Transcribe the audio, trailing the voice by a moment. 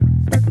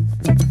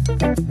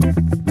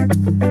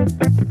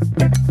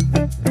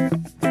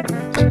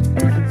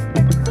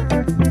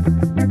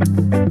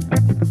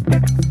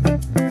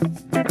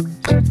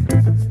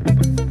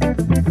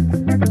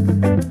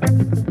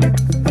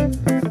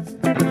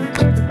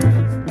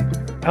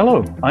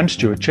Hello, I'm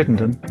Stuart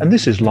Chittenden, and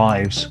this is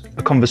Lives,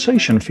 a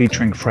conversation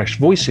featuring fresh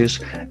voices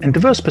and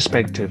diverse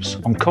perspectives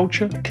on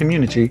culture,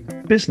 community,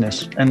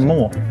 business, and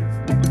more.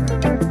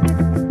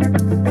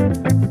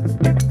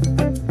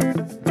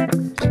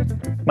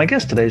 My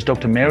guest today is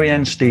Dr. Mary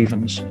Ann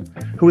Stevens,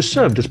 who has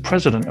served as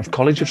president of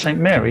College of St.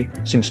 Mary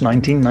since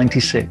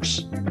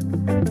 1996.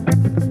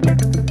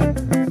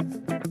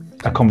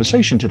 Our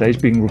conversation today is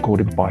being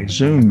recorded by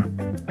Zoom.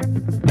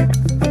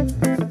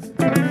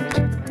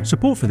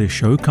 Support for this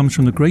show comes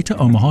from the Greater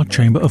Omaha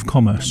Chamber of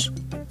Commerce.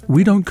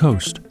 We don't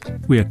coast,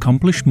 we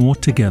accomplish more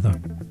together.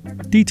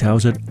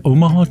 Details at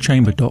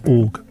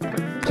omahachamber.org.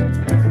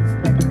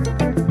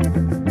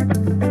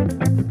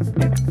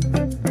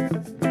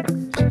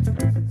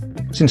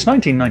 Since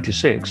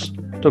 1996,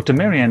 Dr.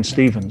 Mary Ann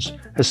Stevens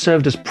has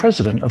served as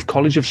president of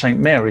College of St.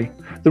 Mary,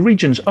 the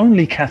region's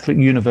only Catholic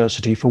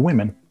university for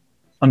women.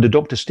 Under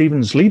Dr.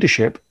 Stevens'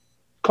 leadership,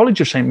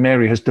 College of St.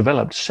 Mary has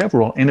developed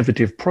several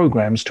innovative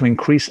programs to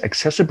increase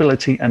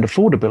accessibility and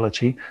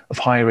affordability of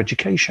higher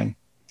education,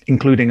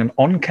 including an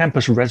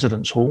on-campus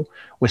residence hall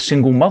where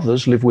single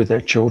mothers live with their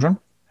children,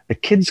 a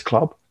kids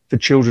club for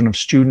children of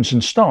students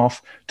and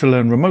staff to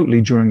learn remotely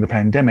during the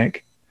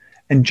pandemic,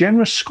 and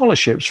generous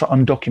scholarships for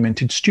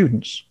undocumented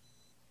students.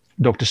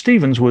 Dr.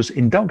 Stevens was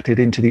inducted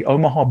into the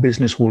Omaha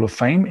Business Hall of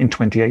Fame in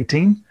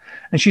 2018,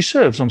 and she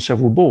serves on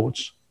several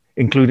boards,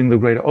 including the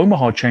Greater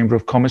Omaha Chamber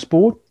of Commerce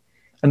Board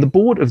and the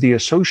board of the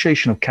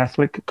Association of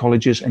Catholic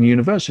Colleges and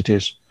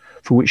Universities,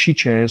 for which she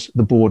chairs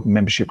the board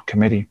membership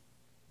committee.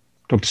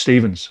 Dr.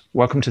 Stevens,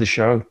 welcome to the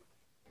show.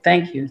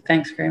 Thank you.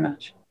 Thanks very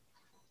much.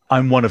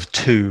 I'm one of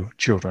two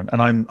children,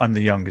 and I'm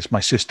the youngest. My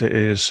sister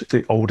is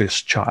the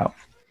oldest child.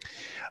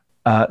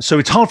 So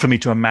it's hard for me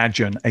to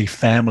imagine a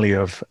family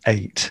of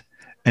 8,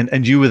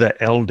 and you were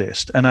the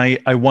eldest. And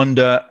I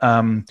wonder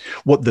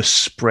what the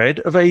spread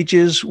of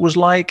ages was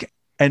like,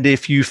 and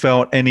if you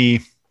felt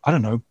any,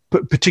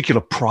 particular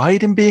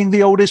pride in being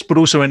the oldest, but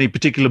also any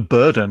particular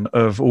burden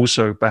of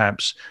also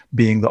perhaps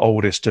being the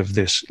oldest of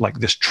this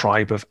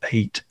tribe of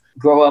 8.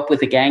 Grow up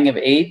with a gang of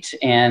 8,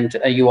 and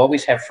you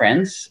always have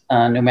friends,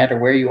 no matter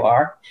where you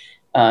are,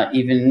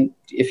 even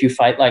if you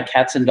fight like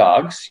cats and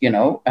dogs,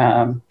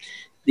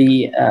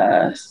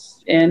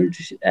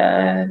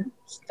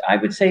 I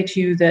would say to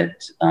you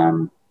that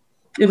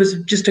it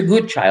was just a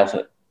good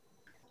childhood.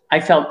 I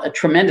felt a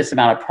tremendous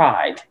amount of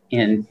pride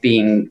in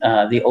being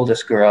the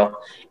oldest girl,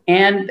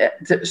 and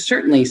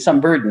certainly some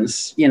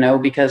burdens,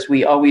 because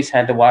we always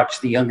had to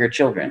watch the younger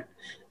children.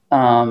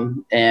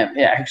 And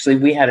actually,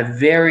 we had a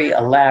very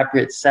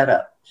elaborate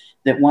setup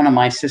that one of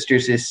my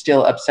sisters is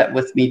still upset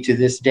with me to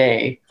this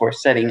day for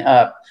setting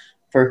up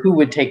for who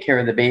would take care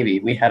of the baby.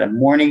 We had a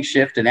morning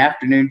shift, an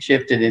afternoon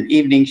shift, and an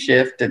evening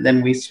shift, and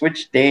then we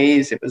switched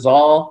days. It was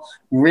all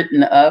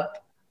written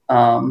up.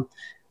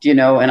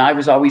 And I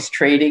was always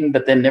trading,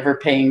 but then never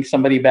paying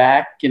somebody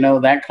back,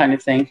 that kind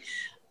of thing.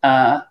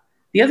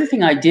 The other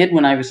thing I did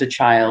when I was a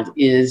child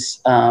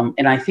is,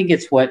 and I think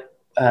it's what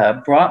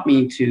brought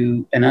me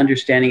to an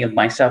understanding of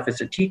myself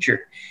as a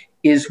teacher,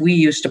 is we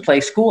used to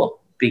play school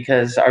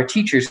because our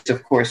teachers,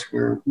 of course,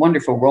 were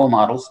wonderful role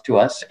models to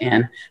us,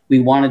 and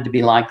we wanted to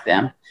be like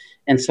them.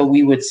 And so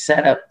we would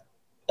set up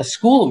a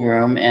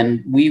schoolroom,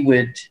 and we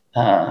would...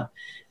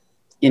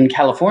 in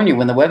California,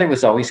 when the weather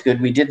was always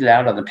good, we did it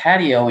out on the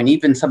patio, and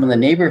even some of the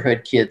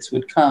neighborhood kids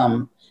would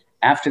come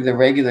after the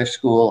regular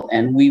school,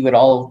 and we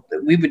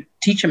would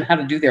teach them how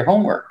to do their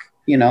homework,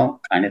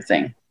 kind of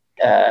thing.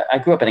 I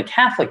grew up in a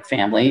Catholic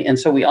family, and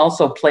so we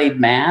also played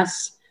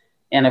Mass.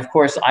 And of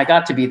course, I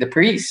got to be the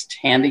priest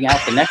handing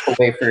out the nectar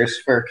wafers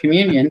for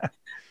communion.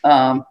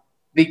 So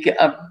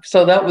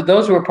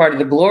those were part of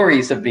the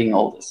glories of being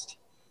oldest.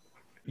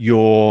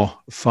 Your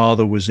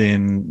father was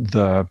in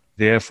the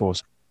Air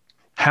Force.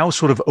 How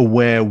sort of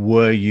aware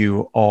were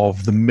you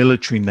of the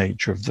military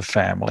nature of the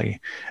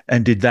family?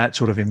 And did that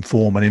sort of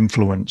inform and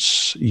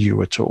influence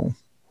you at all?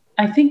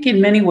 I think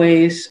in many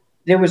ways,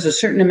 there was a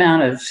certain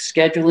amount of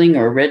scheduling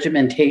or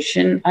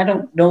regimentation. I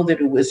don't know that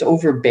it was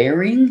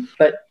overbearing,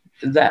 but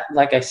that,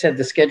 like I said,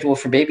 the schedule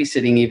for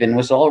babysitting even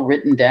was all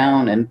written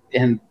down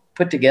and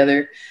put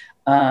together.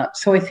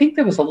 So I think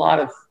there was a lot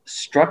of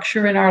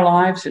structure in our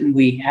lives, and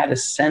we had a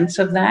sense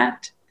of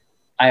that.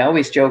 I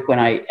always joke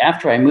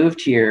after I moved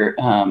here,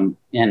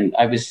 and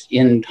I was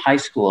in high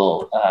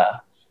school,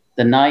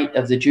 the night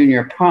of the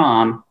junior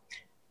prom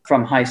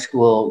from high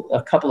school,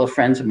 a couple of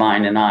friends of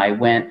mine and I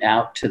went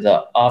out to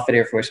the Offutt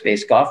Air Force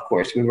Base golf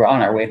course. We were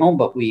on our way home,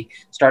 but we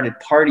started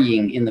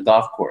partying in the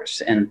golf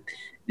course, and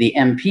the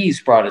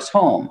MPs brought us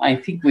home. I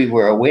think we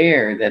were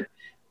aware that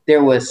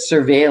there was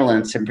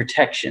surveillance and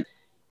protection,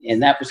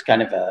 and that was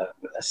kind of a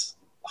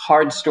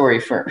hard story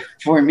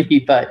for me,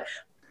 but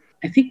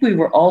I think we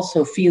were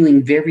also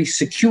feeling very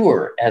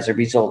secure as a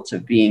result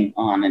of being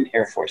on an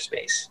Air Force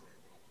base.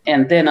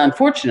 And then,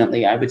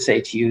 unfortunately, I would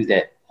say to you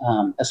that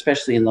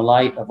especially in the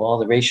light of all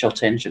the racial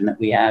tension that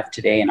we have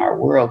today in our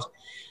world.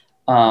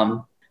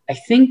 I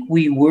think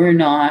we were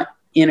not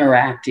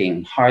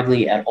interacting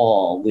hardly at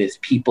all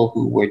with people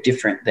who were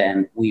different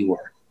than we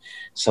were.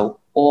 So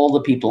all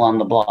the people on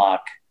the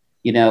block,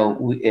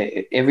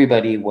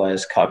 everybody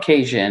was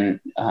Caucasian.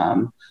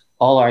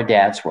 All our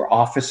dads were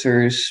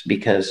officers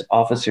because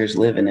officers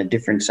live in a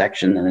different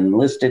section than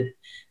enlisted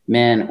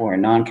men or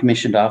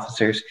non-commissioned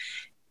officers.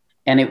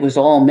 And it was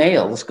all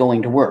males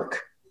going to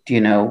work.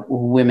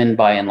 Women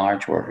by and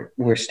large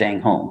were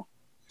staying home.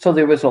 So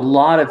there was a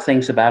lot of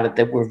things about it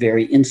that were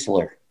very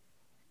insular.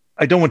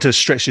 I don't want to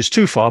stretch this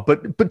too far,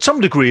 but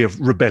some degree of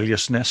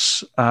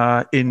rebelliousness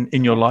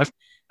in your life.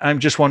 I'm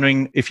just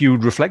wondering if you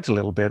would reflect a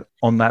little bit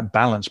on that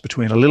balance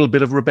between a little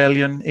bit of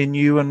rebellion in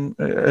you and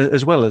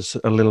as well as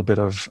a little bit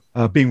of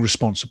being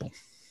responsible.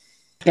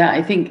 Yeah,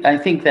 I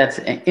think that's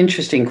an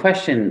interesting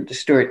question,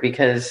 Stuart,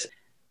 because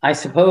I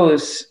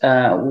suppose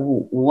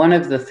one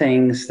of the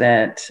things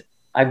that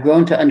I've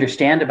grown to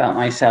understand about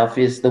myself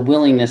is the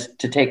willingness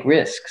to take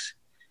risks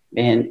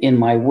in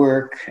my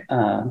work.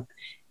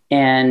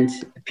 And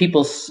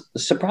people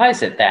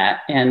surprise at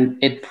that. And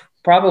it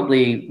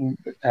probably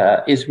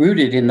is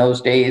rooted in those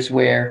days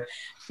where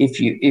if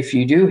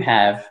you do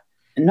have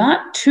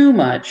not too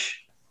much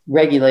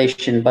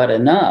regulation, but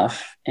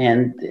enough,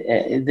 and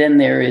then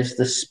there is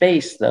the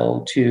space,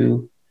 though,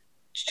 to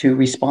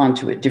respond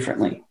to it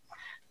differently.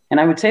 And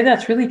I would say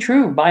that's really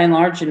true by and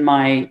large in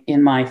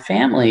my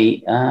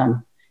family.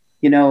 One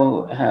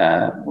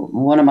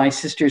of my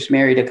sisters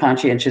married a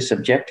conscientious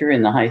objector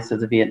in the height of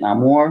the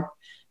Vietnam War.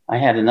 I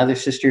had another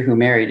sister who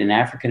married an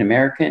African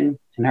American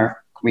and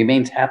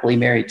remains happily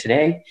married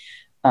today.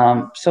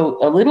 So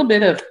a little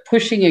bit of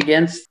pushing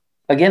against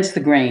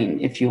the grain,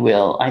 if you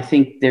will. I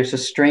think there's a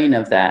strain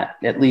of that,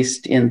 at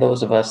least in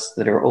those of us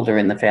that are older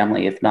in the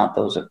family, if not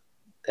those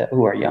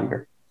who are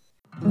younger.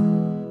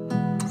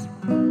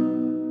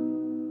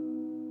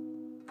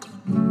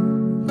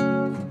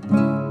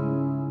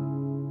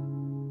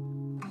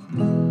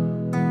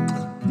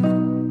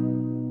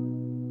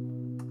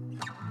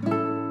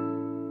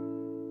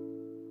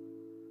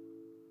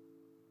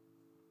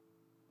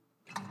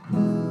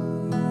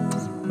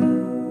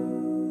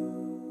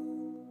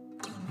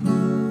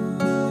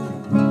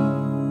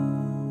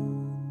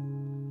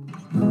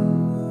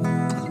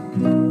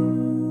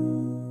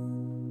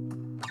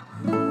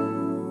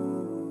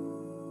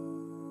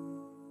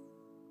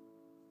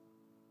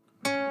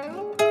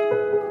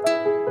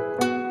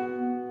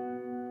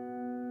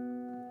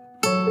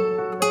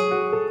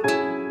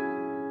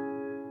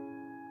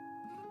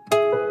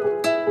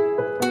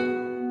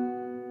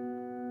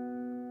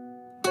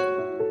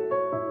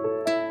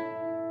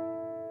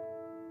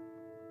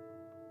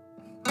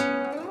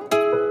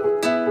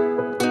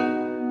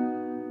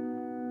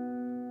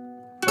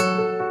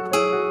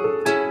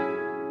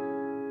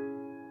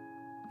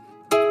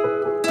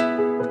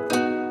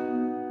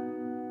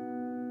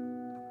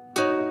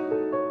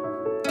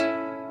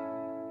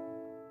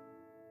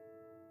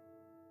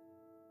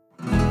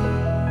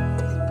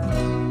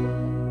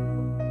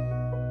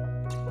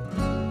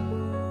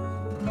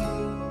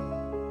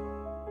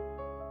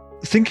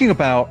 Thinking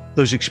about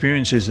those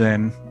experiences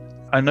then,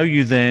 I know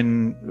you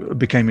then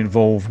became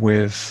involved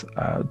with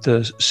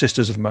the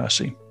Sisters of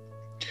Mercy.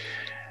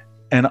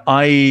 And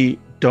I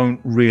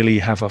don't really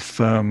have a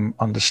firm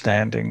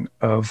understanding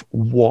of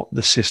what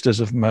the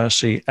Sisters of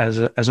Mercy as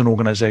an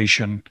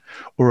organization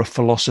or a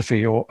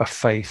philosophy or a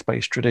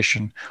faith-based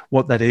tradition,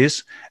 what that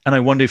is. And I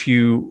wonder if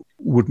you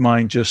would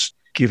mind just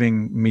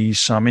giving me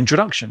some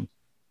introduction.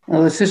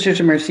 Well, the Sisters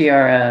of Mercy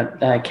are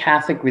a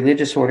Catholic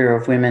religious order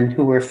of women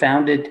who were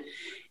founded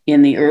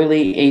in the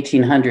early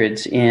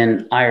 1800s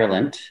in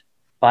Ireland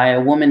by a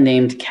woman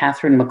named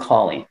Catherine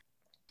Macaulay.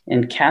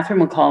 And Catherine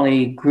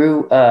Macaulay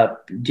grew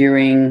up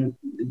during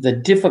the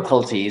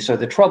difficulties or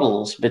the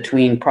troubles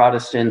between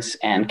Protestants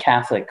and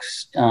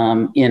Catholics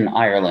in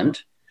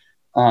Ireland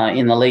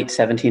in the late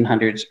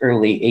 1700s,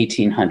 early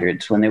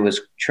 1800s, when there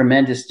was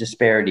tremendous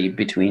disparity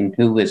between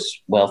who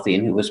was wealthy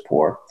and who was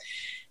poor.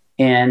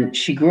 And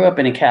she grew up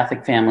in a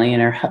Catholic family,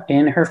 and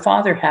her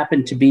father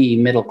happened to be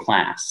middle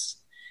class,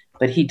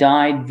 but he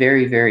died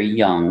very, very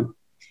young.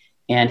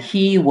 And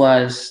he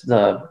was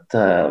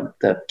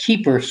the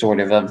keeper sort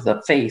of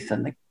the faith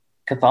and the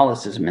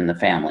Catholicism in the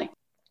family.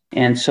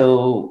 And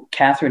so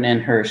Catherine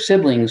and her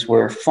siblings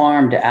were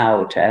farmed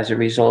out as a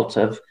result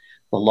of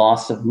the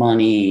loss of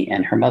money,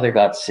 and her mother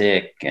got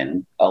sick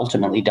and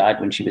ultimately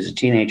died when she was a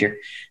teenager.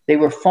 They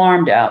were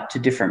farmed out to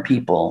different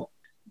people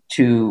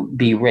to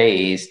be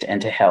raised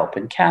and to help.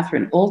 And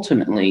Catherine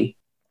ultimately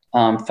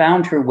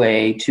found her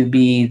way to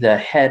be the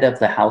head of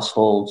the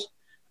household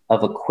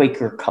of a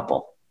Quaker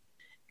couple.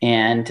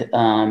 And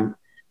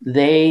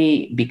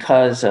they,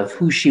 because of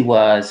who she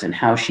was and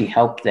how she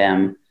helped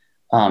them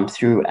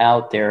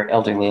throughout their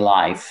elderly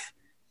life,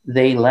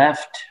 they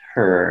left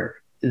her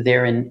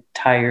their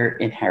entire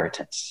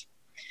inheritance.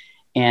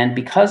 And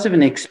because of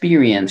an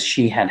experience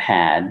she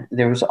had,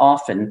 there was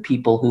often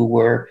people who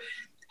were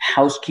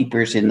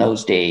housekeepers in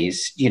those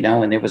days,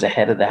 and there was a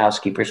head of the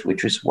housekeepers,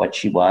 which was what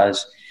she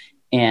was.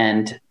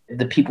 And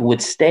the people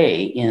would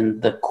stay in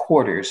the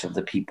quarters of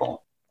the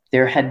people.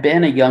 There had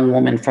been a young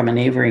woman from a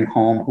neighboring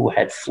home who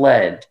had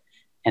fled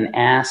and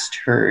asked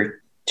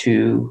her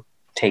to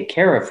take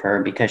care of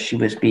her because she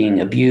was being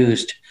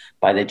abused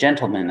by the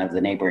gentleman of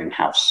the neighboring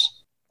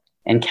house.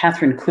 And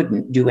Catherine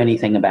couldn't do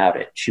anything about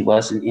it. She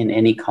wasn't in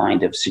any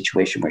kind of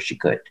situation where she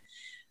could.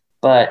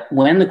 But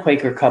when the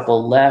Quaker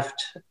couple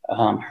left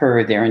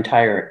her their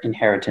entire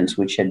inheritance,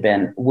 which would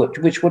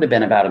have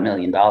been about $1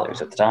 million at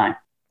the time,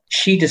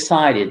 she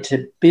decided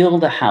to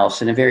build a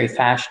house in a very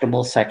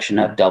fashionable section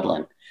of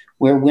Dublin,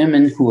 where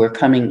women who were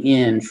coming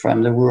in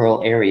from the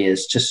rural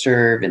areas to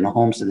serve in the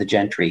homes of the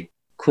gentry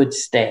could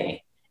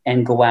stay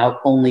and go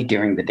out only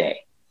during the day.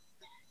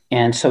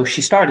 And so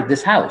she started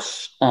this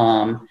house.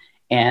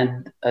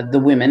 And the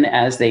women,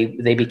 as they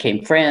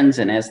became friends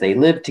and as they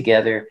lived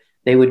together,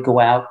 they would go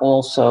out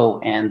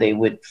also and they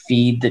would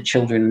feed the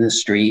children in the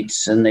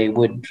streets, and they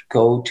would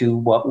go to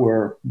what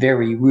were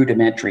very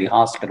rudimentary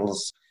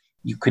hospitals,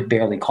 you could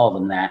barely call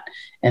them that,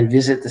 and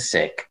visit the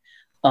sick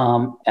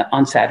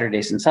on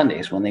Saturdays and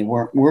Sundays when they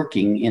weren't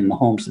working in the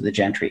homes of the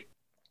gentry.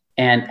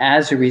 And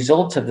as a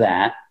result of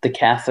that, the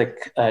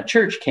Catholic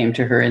Church came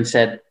to her and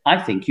said, "I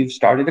think you've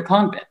started a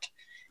convent."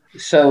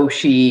 So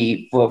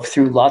she,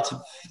 through lots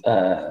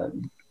of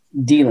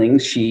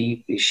dealings,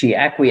 she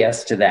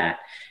acquiesced to that.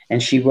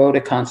 And she wrote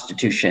a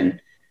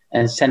constitution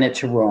and sent it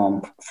to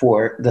Rome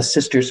for the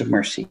Sisters of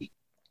Mercy.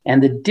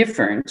 And the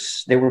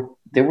difference, there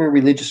were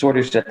religious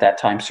orders at that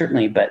time,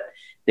 certainly, but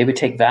they would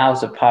take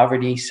vows of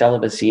poverty,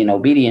 celibacy, and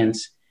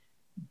obedience.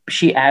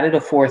 She added a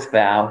fourth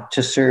vow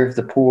to serve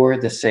the poor,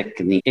 the sick,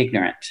 and the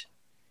ignorant.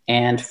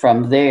 And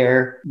from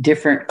there,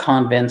 different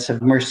convents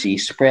of mercy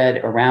spread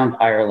around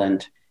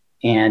Ireland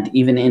and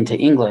even into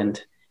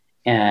England.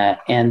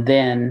 And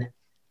then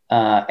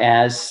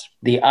as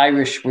the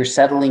Irish were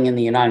settling in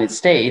the United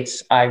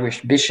States,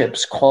 Irish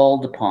bishops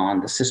called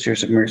upon the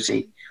Sisters of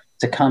Mercy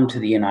to come to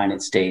the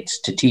United States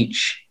to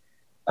teach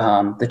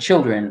the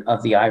children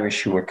of the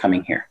Irish who were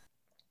coming here.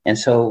 And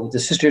so the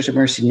Sisters of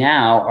Mercy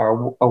now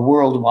are a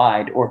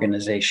worldwide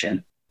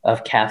organization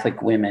of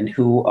Catholic women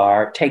who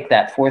take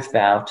that fourth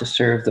vow to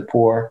serve the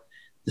poor,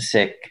 the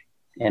sick,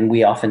 and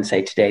we often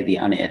say today the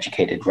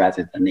uneducated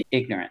rather than the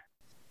ignorant.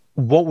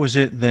 What was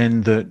it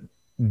then that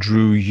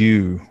drew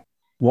you?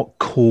 What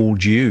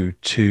called you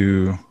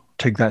to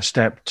take that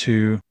step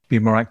to be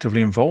more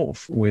actively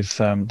involved with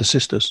the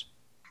sisters?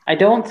 I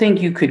don't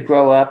think you could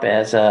grow up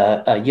as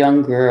a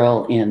young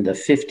girl in the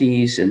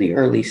 50s and the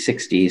early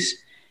 60s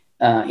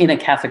in a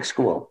Catholic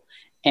school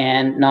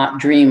and not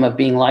dream of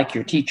being like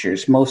your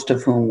teachers, most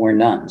of whom were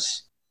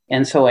nuns.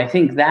 And so I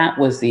think that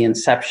was the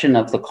inception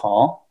of the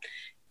call.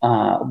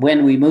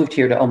 When we moved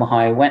here to Omaha,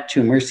 I went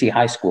to Mercy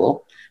High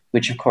School,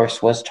 which of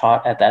course was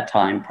taught at that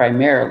time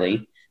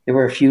primarily. There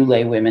were a few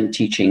lay women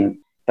teaching,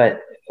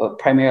 but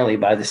primarily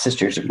by the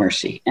Sisters of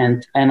Mercy.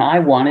 And I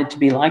wanted to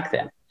be like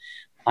them.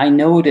 I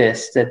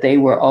noticed that they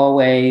were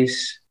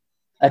always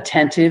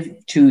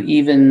attentive to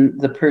even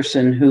the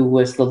person who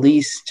was the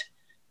least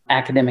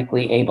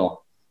academically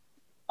able.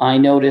 I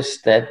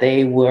noticed that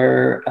there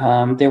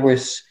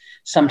was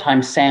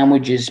sometimes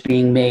sandwiches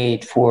being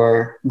made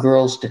for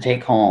girls to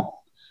take home.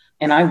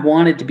 And I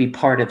wanted to be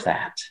part of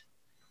that.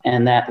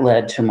 And that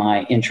led to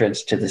my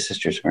entrance to the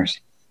Sisters of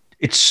Mercy.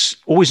 It's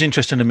always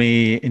interesting to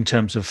me in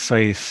terms of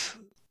faith,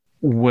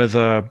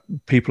 whether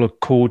people are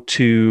called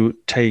to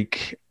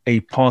take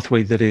a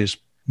pathway that is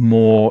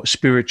more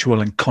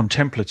spiritual and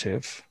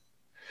contemplative,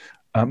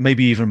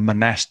 maybe even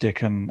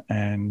monastic and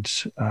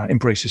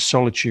embraces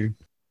solitude.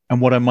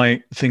 And what I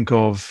might think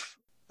of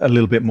a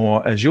little bit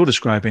more as you're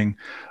describing,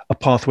 a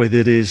pathway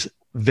that is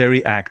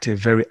very active,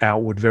 very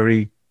outward,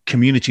 very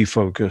community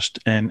focused,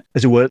 and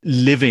as it were,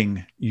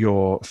 living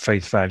your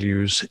faith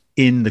values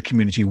in the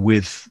community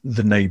with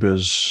the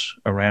neighbors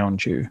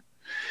around you.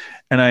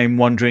 And I'm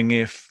wondering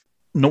if,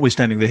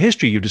 notwithstanding the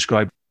history you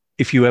described,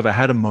 if you ever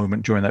had a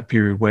moment during that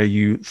period where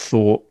you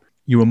thought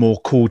you were more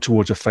called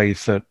towards a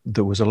faith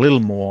that was a little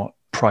more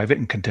private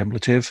and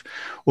contemplative,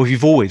 or if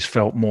you've always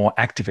felt more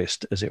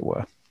activist, as it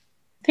were.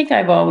 I think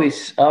I've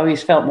always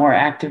felt more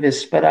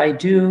activist, but I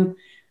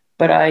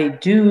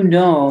do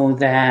know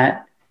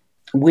that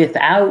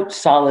without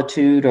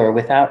solitude or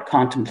without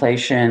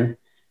contemplation,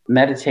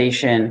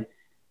 meditation,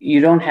 you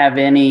don't have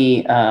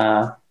any,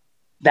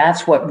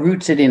 that's what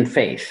roots it in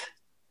faith,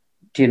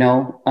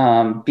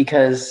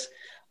 because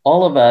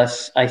all of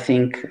us, I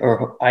think,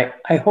 or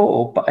I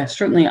hope,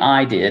 certainly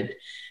I did,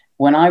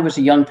 when I was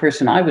a young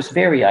person, I was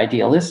very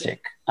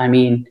idealistic. I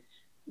mean,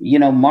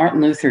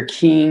 Martin Luther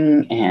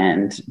King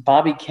and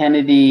Bobby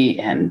Kennedy,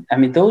 and I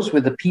mean, those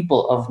were the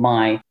people of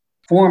my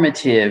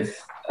formative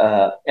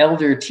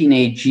elder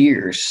teenage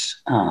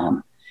years.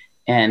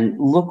 And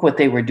look what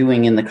they were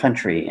doing in the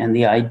country and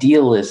the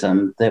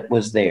idealism that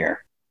was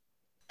there.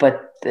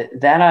 But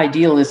that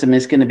idealism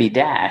is going to be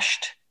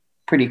dashed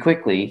pretty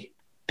quickly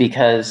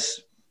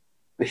because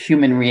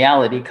human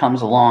reality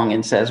comes along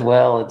and says,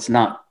 well, it's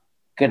not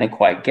going to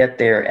quite get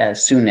there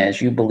as soon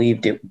as you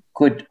believed it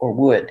could or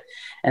would.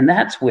 And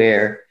that's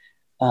where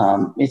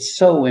it's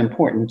so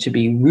important to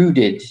be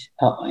rooted,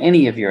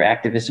 any of your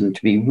activism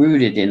to be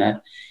rooted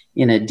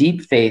in a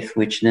deep faith,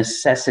 which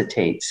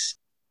necessitates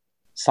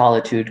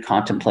solitude,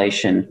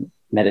 contemplation,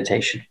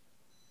 meditation.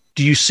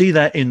 Do you see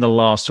that in the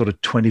last sort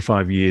of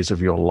 25 years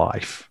of your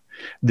life,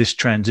 this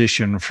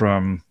transition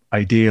from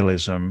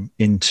idealism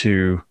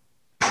into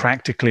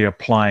practically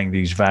applying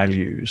these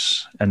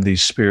values and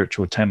these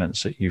spiritual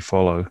tenets that you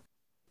follow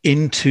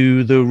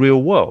into the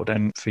real world?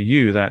 And for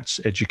you, that's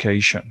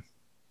education.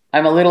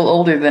 I'm a little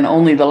older than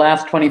only the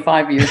last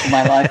 25 years of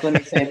my life, let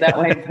me say it that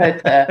way.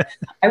 But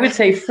I would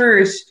say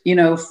first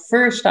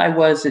I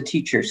was a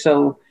teacher.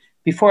 So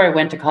before I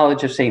went to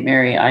College of St.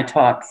 Mary, I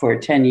taught for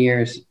 10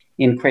 years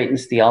in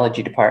Creighton's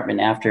theology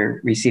department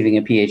after receiving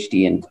a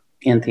PhD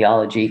in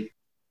theology.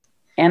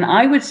 And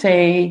I would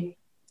say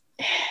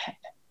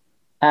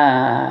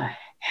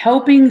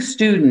helping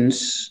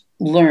students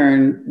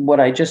learn what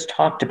I just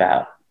talked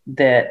about,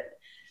 that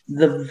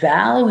the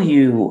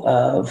value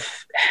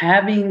of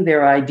having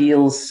their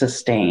ideals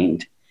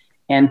sustained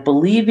and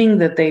believing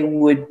that they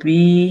would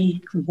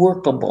be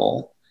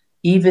workable,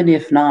 even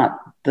if not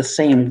the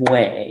same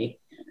way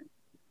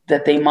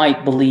that they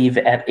might believe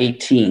at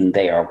 18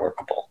 they are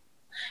workable,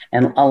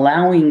 and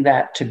allowing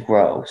that to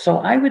grow. So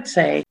I would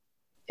say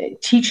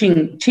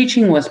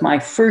teaching was my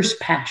first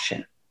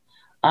passion.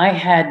 I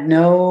had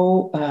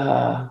no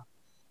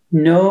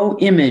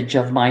image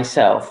of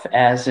myself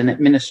as an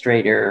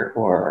administrator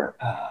or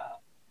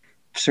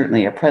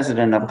certainly a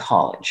president of a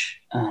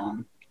college.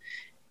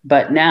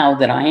 But now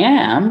that I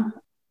am,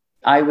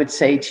 I would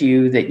say to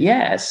you that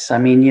yes, I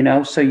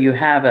mean, so you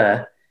have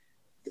a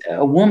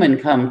woman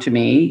come to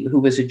me who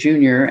was a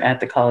junior at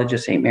the College of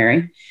St.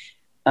 Mary,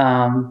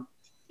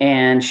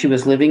 and she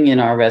was living in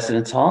our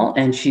residence hall,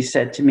 and she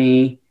said to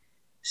me,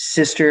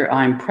 "Sister,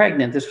 I'm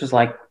pregnant." This was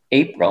like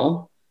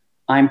April.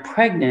 "I'm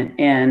pregnant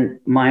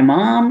and my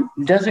mom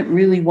doesn't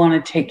really want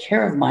to take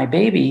care of my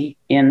baby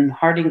in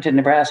Hartington,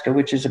 Nebraska,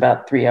 which is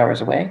about 3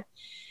 hours away.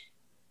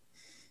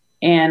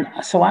 And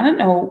so I don't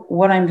know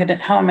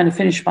how I'm going to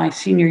finish my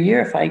senior year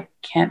if I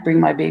can't bring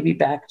my baby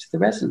back to the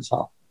residence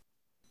hall."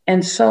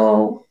 And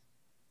so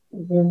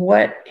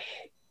what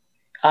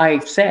I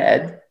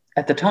said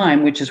at the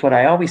time, which is what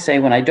I always say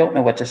when I don't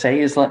know what to say,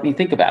 is let me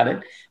think about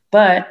it.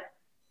 But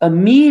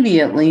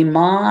immediately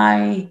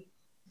my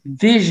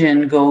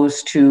vision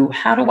goes to,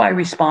 how do I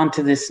respond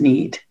to this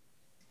need?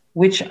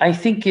 Which I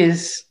think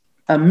is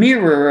a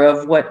mirror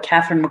of what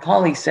Catherine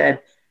McAuley said.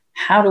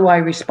 How do I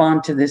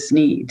respond to this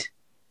need?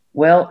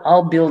 Well,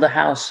 I'll build a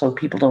house so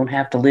people don't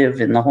have to live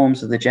in the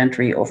homes of the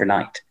gentry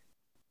overnight.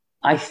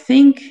 I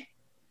think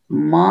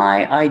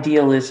my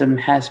idealism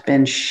has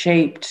been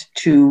shaped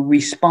to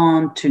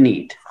respond to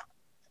need.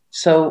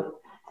 So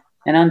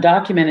an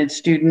undocumented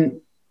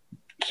student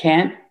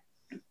can't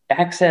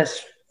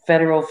access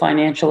federal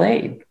financial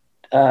aid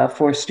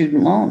for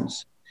student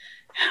loans.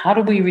 How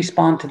do we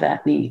respond to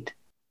that need?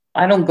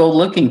 I don't go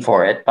looking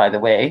for it, by the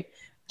way.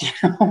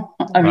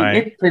 I mean,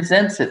 it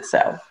presents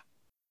itself.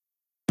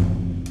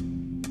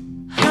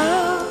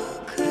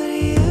 How could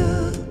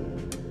you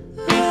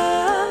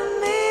run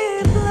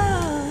me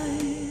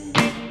blind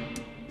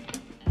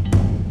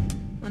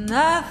when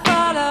I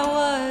thought I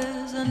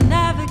was a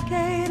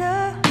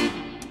navigator?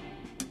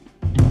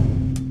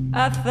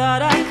 I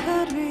thought I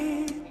could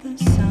read the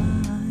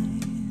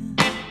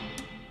signs.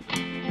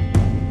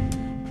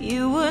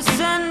 You were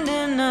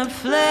sending up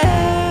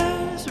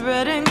flares,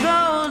 red and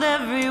gold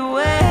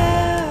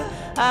everywhere.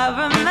 I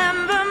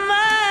remember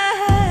my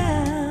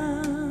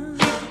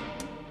hand,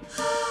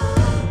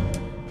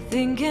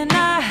 thinking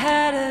I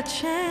had a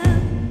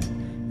chance,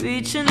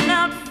 reaching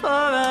out for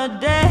a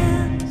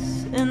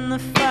dance in the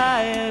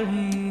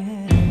fiery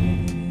air.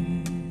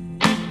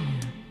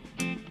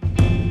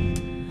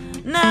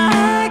 Now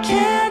I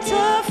can't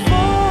afford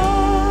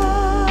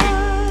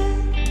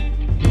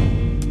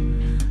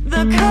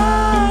the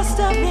cost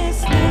of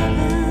this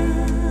living.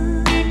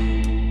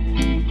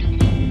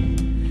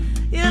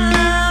 Your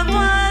love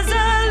was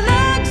a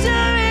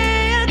luxury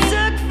you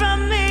took from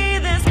me.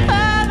 This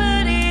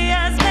poverty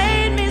has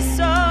made me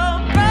so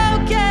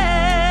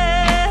broken.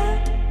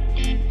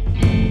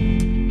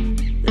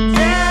 The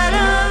debt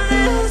of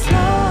this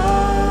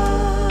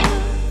loss,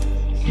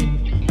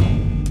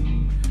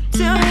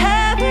 too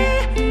heavy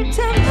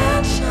to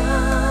mention.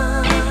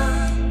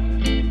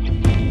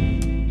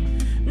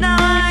 Now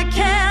I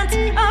can't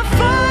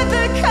afford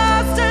the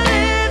cost of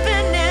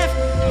living if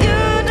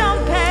you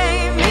don't pay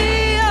me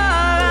your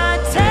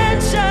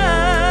attention.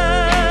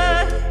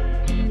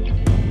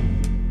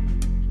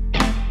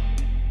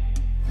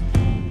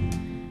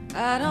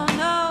 I don't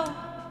know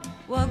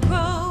what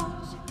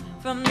grows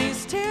from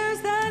these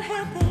tears that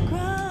hit the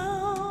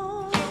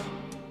ground.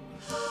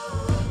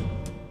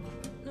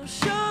 No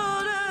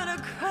shoulder to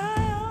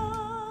cry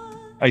on.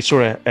 I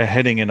saw a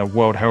heading in a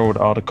World Herald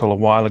article a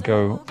while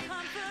ago.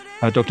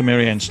 Dr.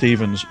 Marianne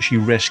Stevens, she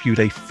rescued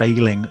a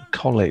failing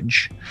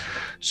college.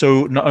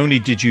 So not only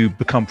did you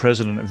become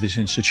president of this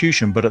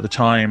institution, but at the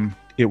time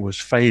it was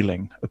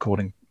failing,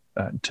 according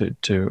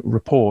to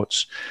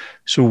reports.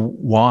 So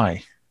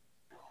why?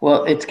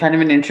 Well, it's kind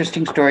of an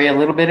interesting story, a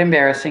little bit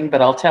embarrassing,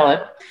 but I'll tell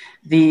it.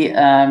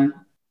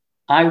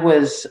 I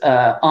was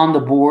on the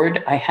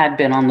board. I had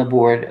been on the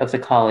board of the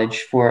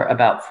college for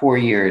about 4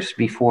 years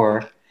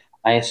before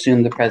I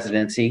assumed the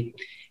presidency.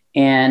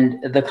 And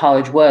the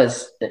college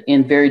was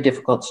in very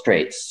difficult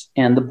straits.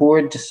 And the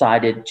board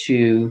decided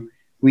to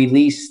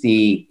release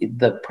the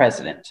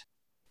president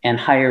and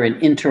hire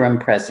an interim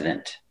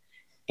president,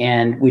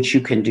 and which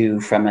you can do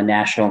from a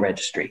national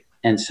registry.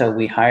 And so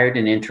we hired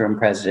an interim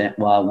president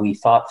while we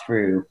thought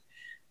through,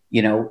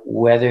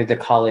 whether the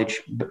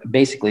college,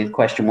 basically the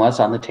question was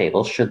on the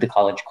table, should the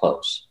college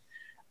close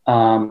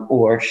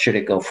or should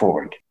it go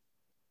forward?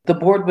 The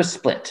board was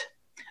split,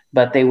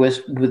 but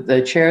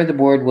the chair of the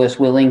board was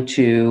willing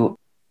to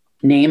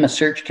name a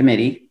search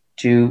committee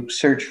to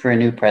search for a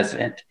new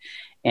president.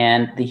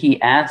 And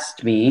he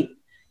asked me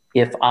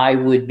if I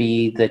would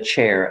be the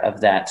chair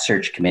of that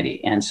search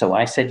committee. And so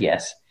I said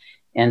yes.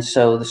 And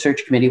so the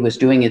search committee was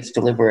doing its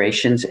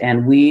deliberations,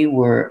 and we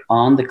were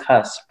on the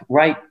cusp,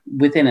 right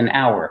within an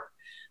hour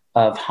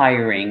of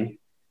hiring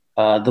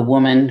the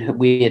woman.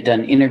 We had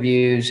done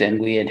interviews, and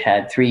we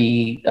had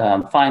 3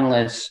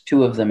 finalists,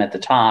 2 of them at the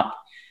top.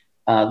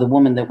 The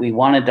woman that we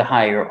wanted to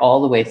hire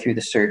all the way through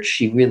the search,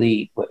 she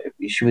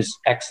was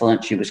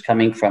excellent. She was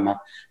coming from a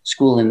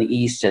school in the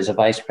East as a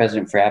vice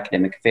president for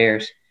academic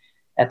affairs.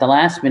 At the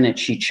last minute,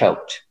 she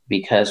choked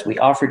because we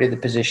offered her the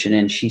position,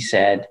 and she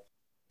said,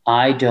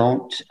 I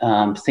don't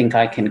think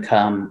I can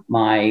come.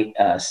 My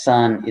youngest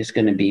son is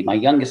going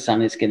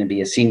to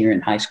be a senior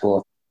in high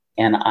school.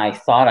 And I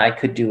thought I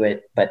could do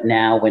it. But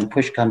now when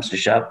push comes to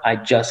shove, I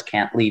just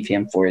can't leave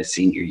him for his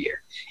senior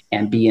year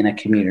and be in a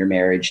commuter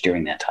marriage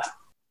during that time.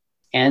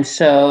 And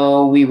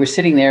so we were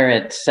sitting there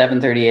at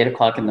 7:30, 8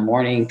 o'clock in the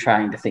morning,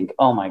 trying to think,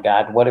 oh my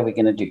God, what are we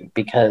going to do?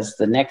 Because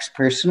the next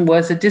person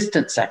was a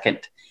distant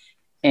second.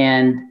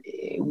 And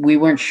we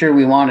weren't sure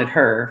we wanted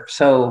her.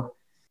 So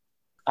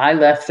I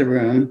left the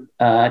room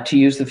to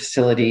use the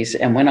facilities.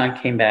 And when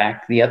I came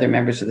back, the other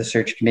members of the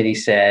search committee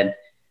said,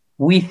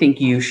 we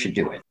think you should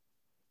do it.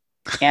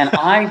 And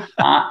I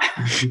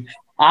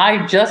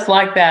just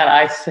like that,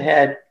 I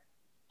said,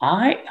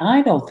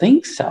 I don't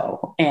think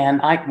so. And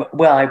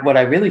what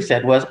I really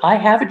said was, I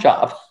have a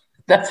job.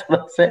 That's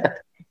what I said.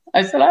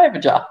 I said, I have a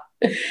job.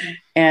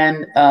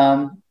 And,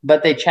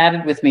 but they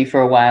chatted with me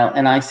for a while,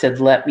 and I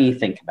said, let me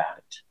think about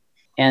it.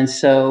 And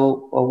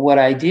so what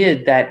I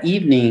did that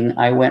evening,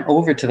 I went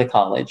over to the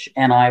college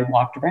and I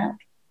walked around,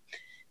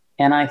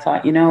 and I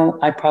thought,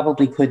 I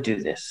probably could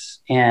do this.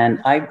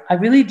 And I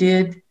really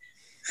did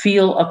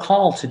feel a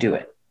call to do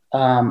it.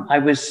 I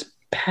was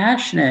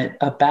passionate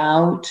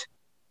about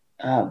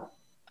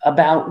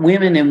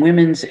women and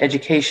women's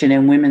education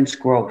and women's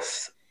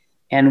growth,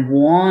 and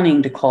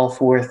wanting to call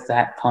forth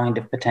that kind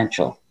of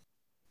potential.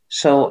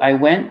 So I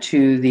went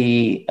to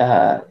the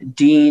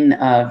Dean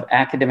of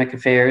Academic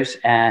Affairs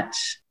at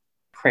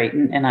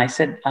Creighton, and I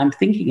said, I'm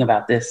thinking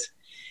about this.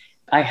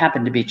 I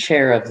happened to be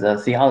chair of the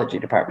theology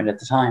department at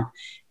the time.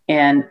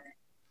 And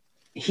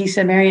he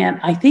said, Marianne,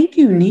 I think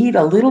you need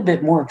a little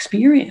bit more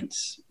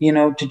experience,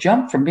 to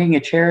jump from being a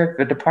chair of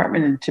a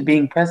department into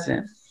being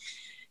president.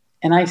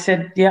 And I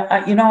said, yeah,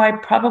 I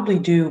probably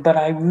do, but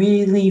I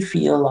really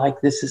feel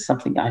like this is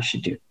something I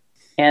should do.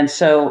 And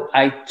so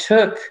I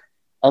took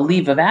a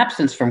leave of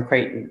absence from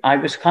Creighton. I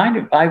was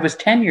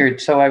tenured,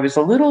 so I was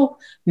a little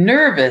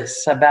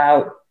nervous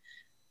about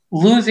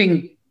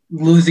losing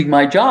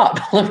my job.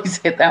 Let me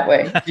say it that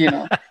way,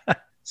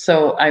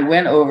 So I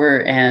went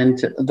over,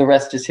 and the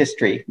rest is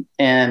history.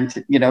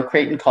 And,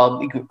 Creighton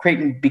called me.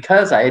 Creighton,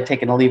 because I had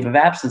taken a leave of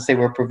absence, they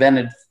were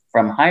prevented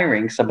from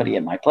hiring somebody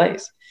in my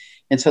place.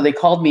 And so they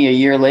called me a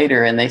year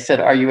later, and they said,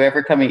 are you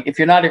ever coming? If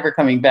you're not ever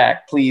coming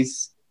back,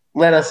 please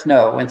let us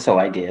know. And so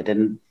I did.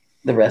 And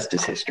the rest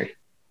is history.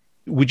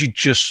 Would you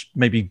just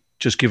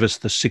give us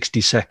the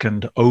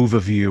 60-second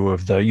overview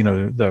of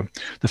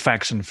the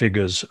facts and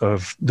figures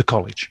of the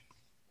college?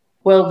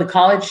 Well, the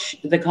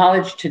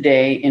college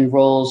today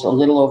enrolls a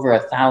little over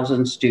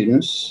 1,000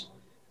 students.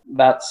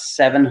 About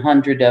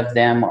 700 of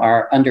them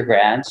are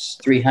undergrads,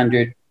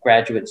 300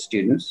 graduate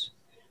students.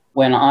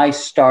 When I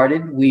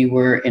started, we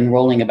were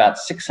enrolling about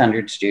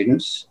 600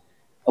 students.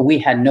 We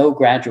had no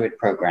graduate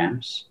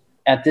programs.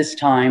 At this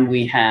time,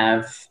 we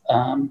have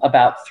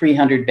about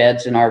 300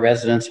 beds in our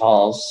residence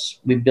halls.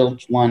 We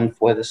built one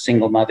for the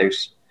single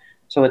mothers.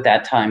 So at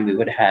that time, we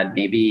would have had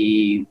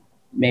maybe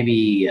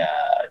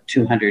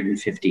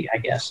 250, I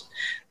guess.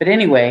 But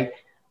anyway,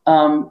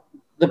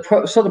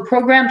 the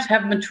programs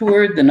have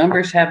matured, the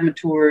numbers have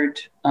matured,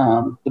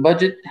 the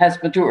budget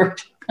has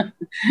matured,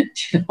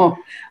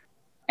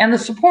 and the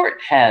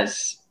support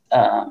has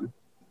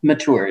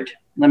matured.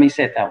 Let me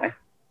say it that way.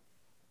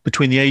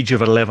 Between the age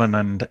of 11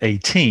 and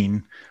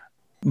 18,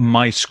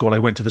 my school, I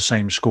went to the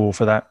same school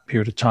for that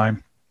period of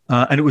time,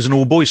 and it was an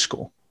all-boys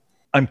school.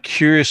 I'm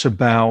curious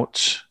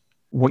about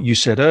what you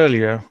said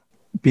earlier,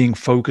 being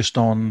focused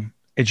on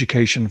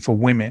education for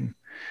women.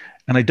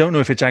 And I don't know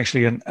if it's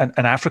actually an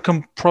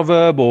African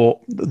proverb or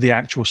the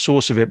actual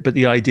source of it, but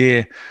the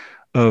idea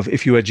of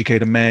if you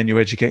educate a man, you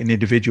educate an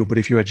individual, but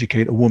if you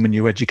educate a woman,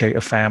 you educate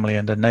a family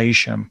and a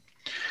nation.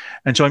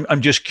 And so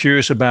I'm just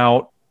curious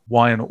about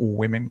why an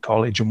all-women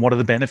college and what are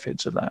the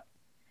benefits of that?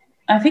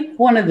 I think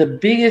one of the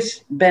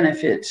biggest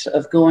benefits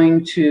of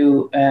going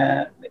to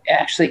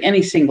actually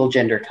any single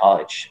gender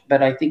college,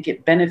 but I think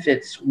it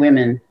benefits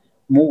women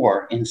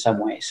more in some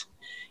ways,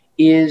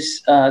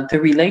 is the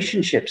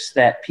relationships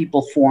that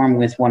people form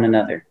with one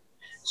another.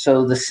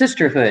 So the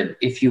sisterhood,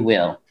 if you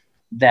will,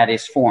 that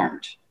is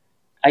formed.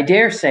 I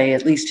dare say,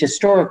 at least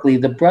historically,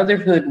 the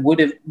brotherhood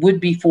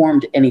would be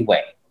formed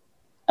anyway.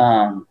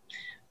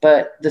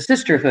 But the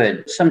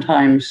sisterhood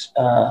sometimes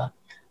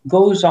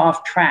goes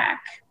off track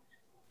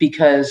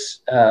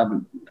because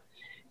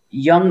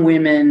young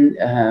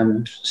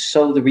women,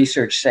 so the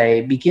research say,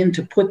 begin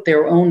to put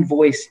their own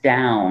voice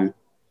down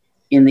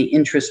in the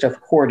interest of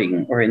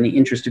courting or in the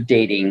interest of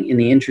dating, in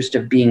the interest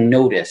of being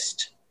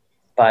noticed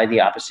by the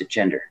opposite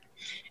gender.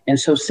 And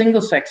so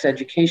single-sex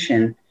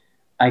education,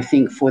 I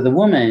think, for the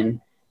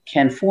woman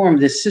can form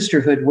this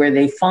sisterhood where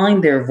they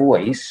find their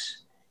voice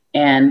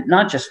and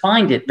not just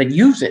find it, but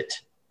use it.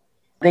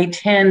 They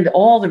tend,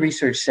 all the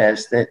research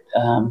says that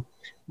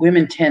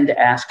women tend to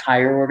ask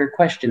higher order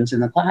questions in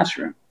the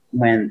classroom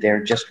when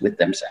they're just with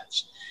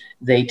themselves.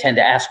 They tend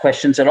to ask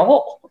questions at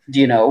all,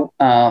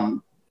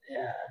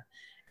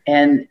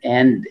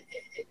 and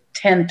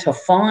tend to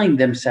find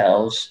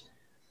themselves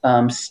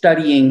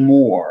studying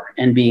more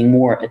and being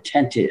more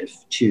attentive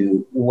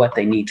to what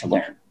they need to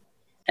learn.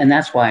 And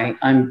that's why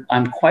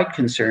I'm quite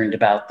concerned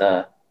about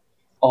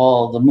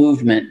all the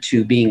movement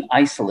to being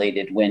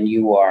isolated when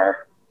you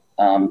are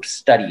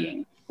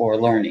studying or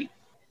learning.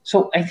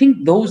 So I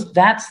think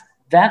that's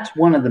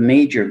one of the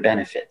major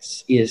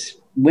benefits is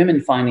women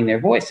finding their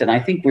voice. And I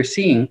think we're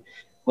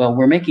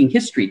making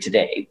history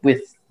today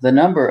with the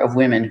number of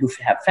women who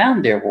have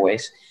found their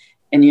voice.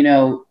 And,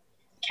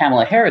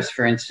 Kamala Harris,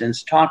 for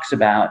instance, talks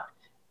about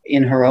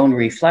in her own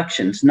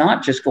reflections,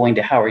 not just going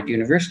to Howard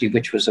University,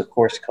 which was, of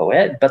course,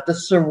 co-ed, but the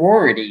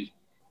sorority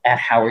at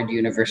Howard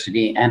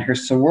University and her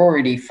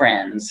sorority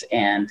friends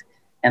and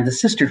the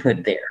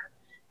sisterhood there.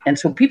 And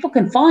so people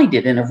can find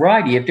it in a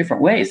variety of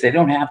different ways. They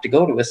don't have to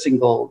go to a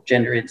single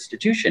gender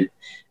institution.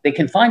 They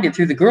can find it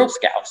through the Girl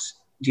Scouts,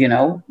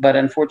 but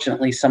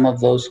unfortunately some of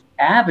those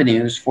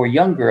avenues for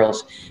young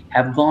girls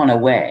have gone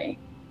away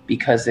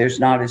because there's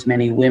not as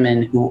many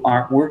women who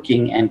aren't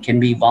working and can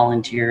be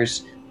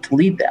volunteers to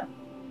lead them.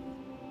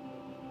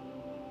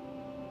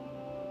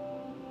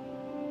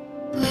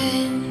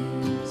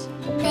 Winds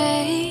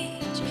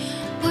rage,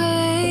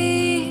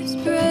 waves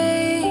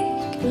break,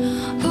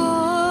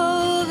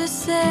 all the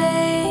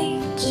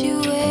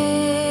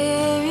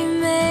sanctuary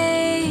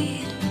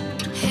made.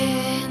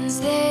 Hands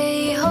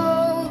they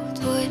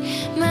hold what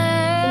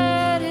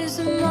matters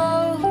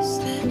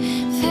most, the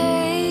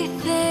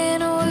faith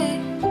in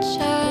which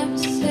I'm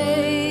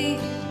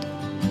saved.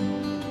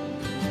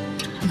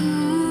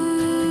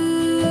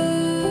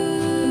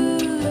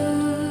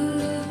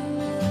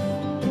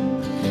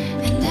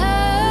 And I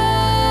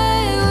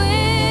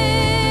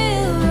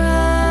will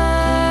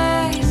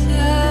rise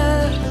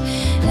up,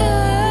 I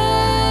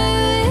will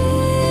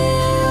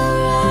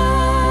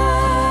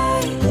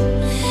rise.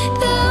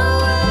 The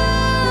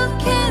world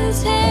can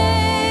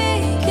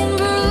take and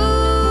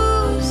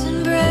bruise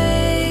and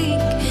break,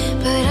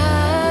 but I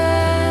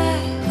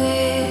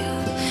will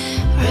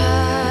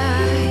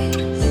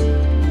rise.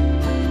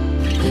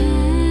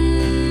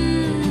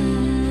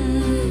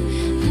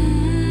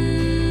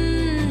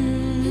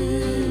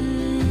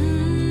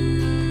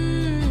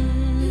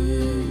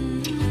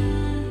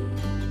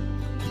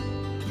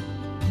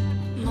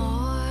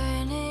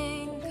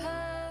 Morning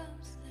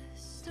comes the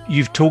storm.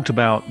 You've talked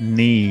about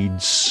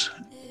needs.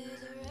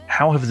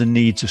 How have the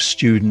needs of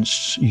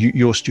students,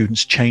 your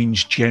students,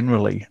 changed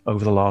generally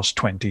over the last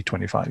 20,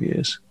 25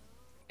 years?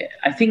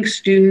 I think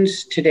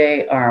students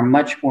today are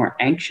much more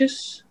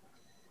anxious.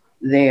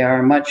 They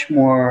are much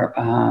more,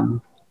 I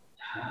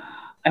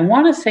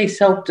want to say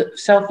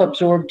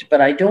self-absorbed,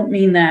 but I don't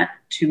mean that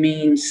to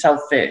mean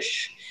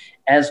selfish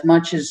as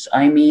much as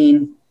I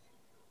mean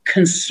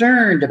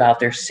concerned about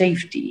their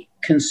safety,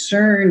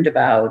 concerned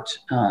about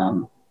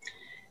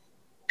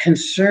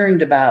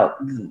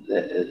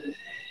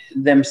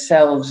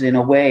themselves in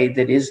a way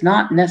that is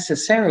not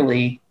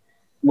necessarily,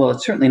 well,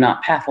 it's certainly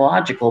not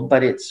pathological,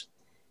 but it's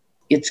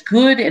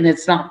good and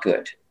it's not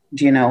good.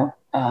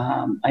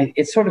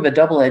 It's sort of a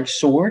double-edged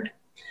sword.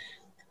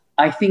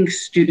 I think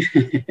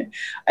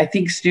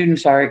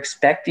students are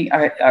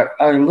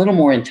a little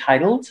more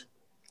entitled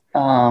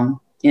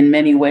in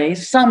many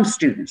ways. Some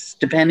students,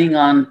 depending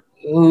on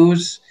who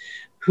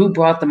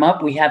brought them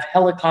up. We have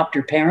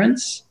helicopter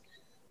parents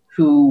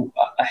who,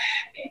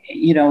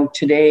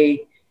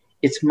 today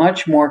it's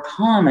much more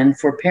common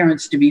for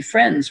parents to be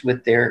friends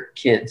with their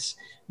kids,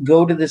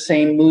 go to the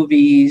same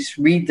movies,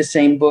 read the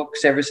same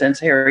books ever since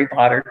Harry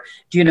Potter.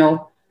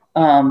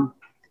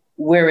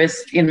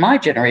 Whereas in my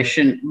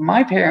generation,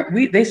 my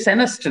they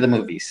sent us to the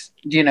movies,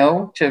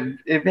 to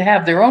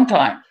have their own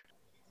time.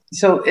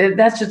 So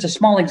that's just a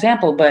small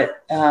example,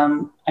 but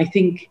I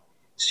think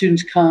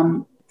students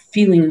come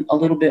feeling a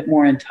little bit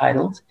more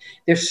entitled.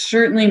 They're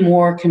certainly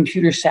more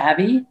computer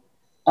savvy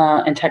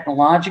and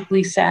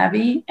technologically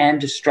savvy and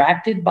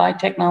distracted by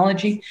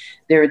technology.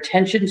 Their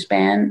attention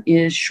span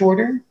is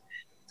shorter.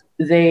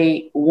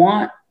 They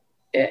want,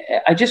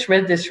 I just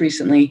read this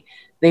recently,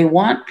 they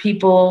want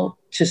people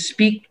to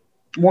speak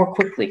more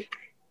quickly.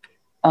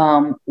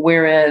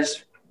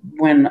 Whereas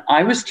when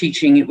I was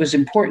teaching, it was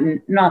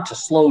important not to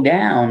slow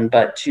down,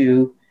 but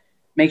to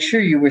make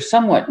sure you were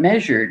somewhat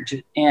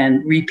measured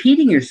and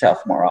repeating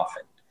yourself more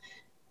often.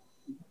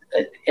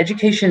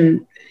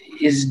 Education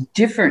is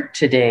different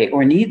today,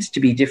 or needs to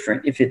be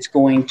different, if it's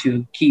going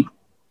to keep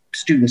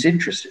students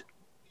interested.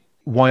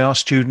 Why are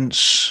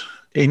students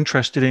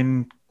interested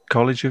in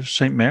College of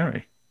St.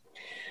 Mary?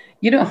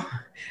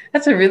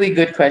 That's a really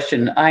good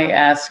question. I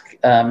ask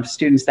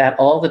students that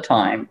all the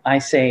time. I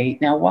say,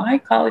 now, why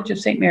College of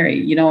St. Mary?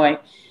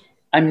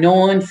 I'm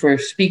known for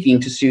speaking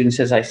to students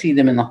as I see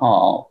them in the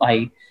hall.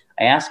 I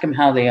ask them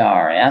how they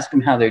are. I ask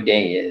them how their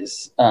day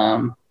is.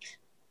 Some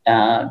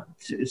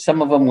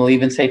of them will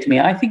even say to me,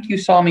 I think you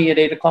saw me at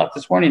 8:00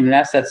 this morning and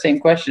asked that same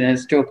question, and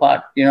it's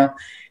 2:00,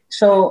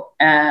 So,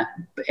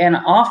 and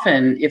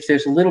often if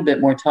there's a little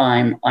bit more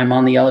time, I'm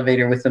on the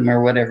elevator with them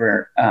or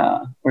whatever,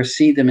 or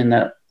see them in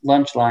the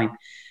lunch line.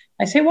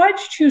 I say, why'd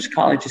you choose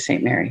College of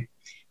St. Mary?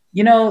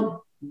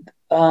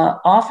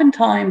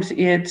 Oftentimes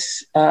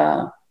it's,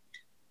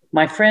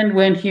 my friend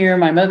went here,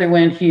 my mother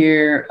went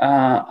here,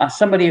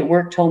 somebody at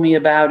work told me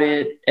about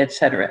it,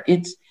 etc.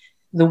 It's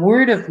the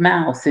word of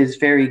mouth is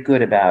very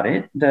good about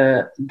it.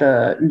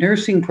 The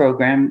nursing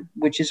program,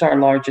 which is our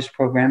largest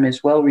program,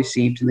 is well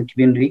received in the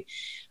community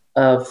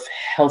of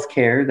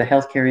healthcare, the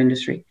healthcare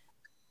industry.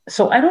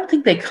 So I don't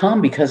think they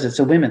come because it's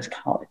a women's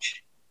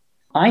college.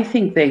 I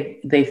think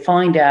they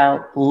find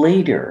out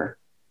later,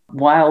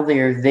 while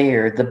they're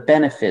there, the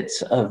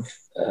benefits of,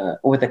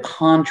 or the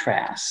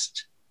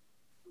contrast.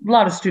 A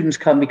lot of students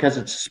come because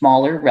it's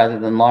smaller rather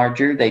than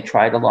larger. They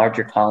tried a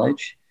larger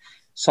college.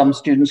 Some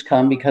students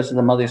come because of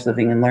the Mothers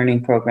Living and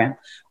Learning program,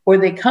 or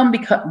they come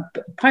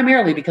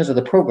primarily because of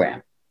the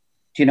program.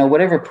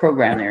 Whatever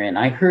program they're in.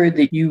 I heard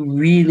that you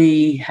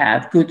really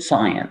have good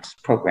science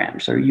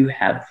programs, or you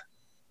have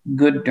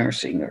good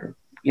nursing,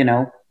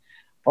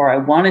 or I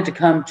wanted to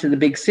come to the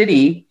big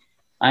city.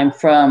 I'm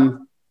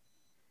from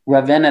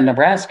Ravenna,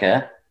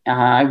 Nebraska.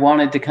 I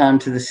wanted to come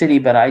to the city,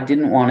 but I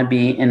didn't want to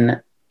be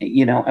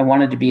I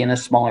wanted to be in a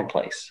smaller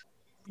place.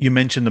 You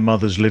mentioned the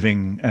Mothers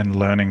Living and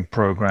Learning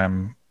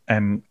program,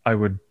 and I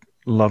would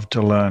love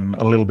to learn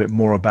a little bit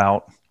more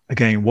about,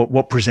 again,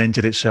 what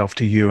presented itself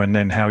to you and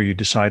then how you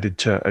decided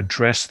to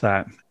address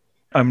that.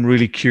 I'm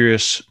really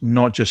curious,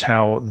 not just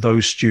how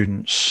those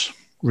students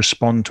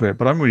respond to it,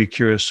 but I'm really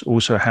curious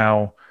also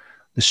how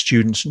the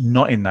students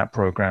not in that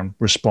program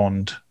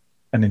respond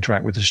and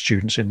interact with the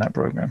students in that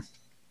program.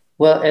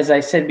 Well, as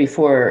I said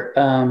before,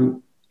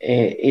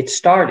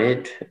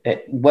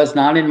 it was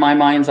not in my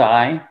mind's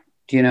eye.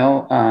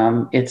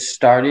 It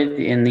started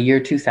in the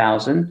year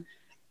 2000.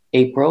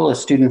 April, a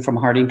student from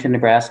Hardington,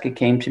 Nebraska,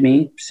 came to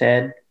me,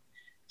 said,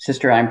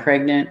 "Sister, I'm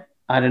pregnant.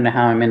 I don't know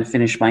how I'm going to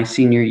finish my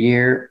senior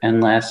year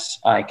unless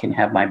I can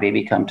have my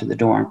baby come to the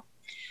dorm."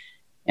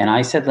 And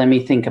I said, let me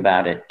think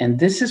about it. And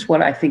this is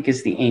what I think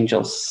is the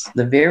angels.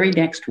 The very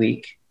next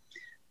week,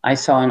 I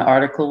saw an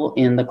article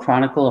in the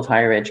Chronicle of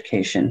Higher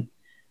Education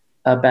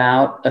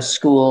about a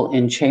school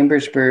in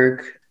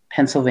Chambersburg,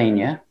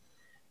 Pennsylvania,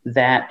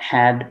 that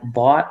had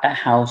bought a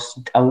house,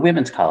 a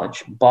women's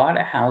college, bought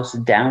a house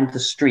down the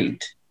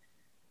street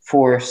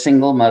for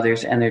single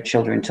mothers and their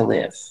children to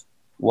live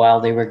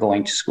while they were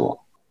going to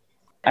school.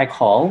 I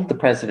called the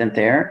president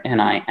there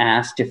and I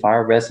asked if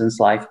our Residence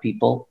Life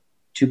people,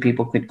 2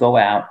 people, could go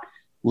out,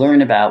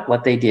 learn about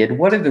what they did.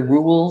 What are the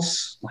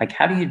rules? Like,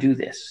 how do you do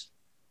this?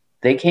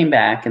 They came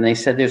back and they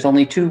said there's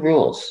only 2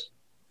 rules.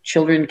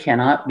 Children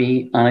cannot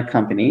be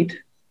unaccompanied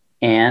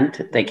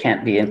and they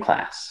can't be in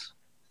class.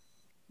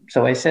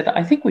 So I said,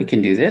 I think we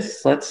can do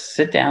this. Let's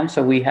sit down.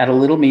 So we had a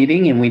little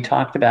meeting and we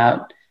talked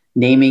about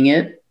naming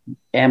it.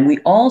 And we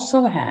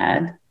also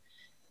had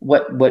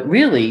what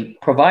really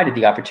provided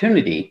the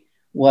opportunity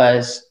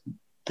was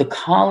the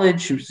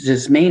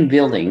college's main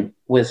building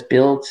was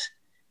built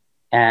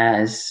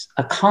as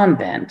a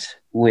convent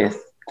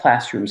with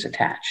classrooms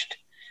attached.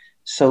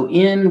 So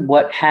in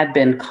what had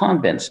been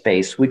convent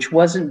space, which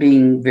wasn't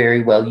being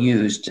very well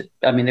used,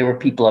 I mean, there were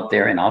people up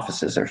there in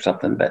offices or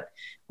something, but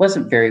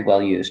wasn't very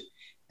well used.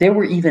 There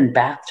were even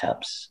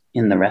bathtubs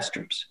in the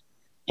restrooms.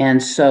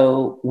 And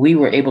so we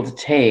were able to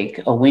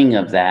take a wing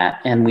of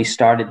that, and we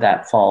started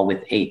that fall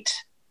with 8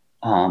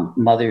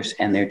 mothers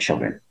and their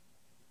children.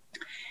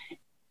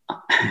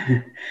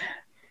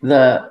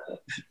 The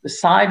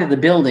side of the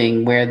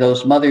building where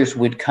those mothers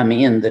would come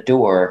in the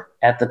door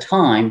at the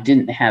time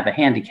didn't have a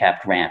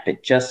handicapped ramp.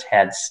 It just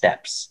had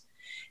steps.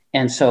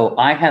 And so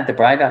I had the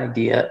bright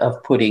idea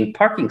of putting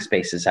parking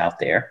spaces out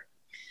there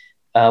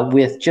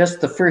with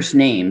just the first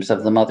names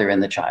of the mother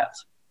and the child.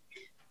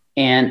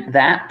 And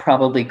that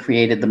probably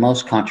created the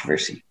most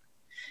controversy,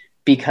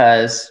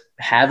 because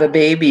have a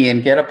baby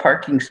and get a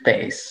parking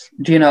space,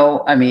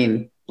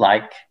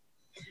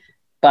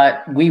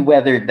 but we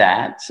weathered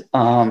that.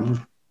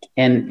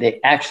 And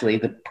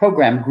the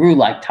program grew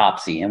like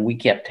Topsy, and we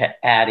kept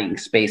adding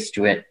space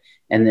to it.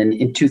 And then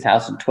in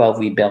 2012,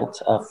 we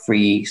built a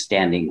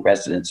freestanding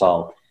residence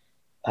hall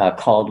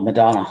called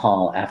Madonna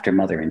Hall, after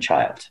mother and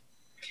child.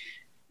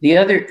 The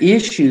other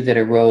issue that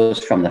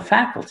arose from the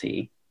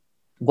faculty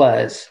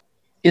was,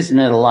 isn't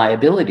it a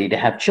liability to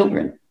have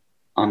children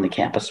on the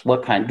campus?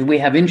 What kind? Do we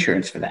have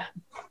insurance for that?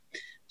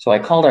 So I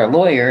called our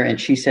lawyer, and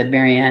she said,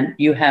 Marianne,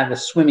 you have a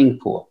swimming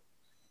pool.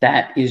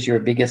 That is your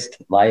biggest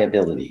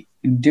liability.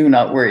 Do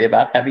not worry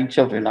about having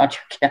children on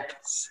your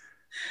campus.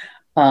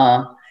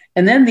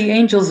 And then the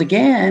angels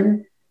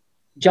again,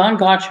 John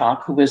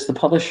Gottschalk, who was the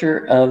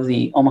publisher of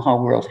the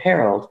Omaha World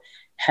Herald,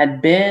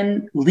 had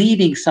been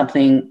leading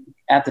something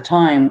at the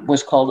time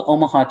was called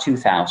Omaha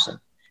 2000.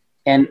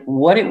 And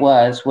what it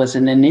was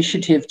an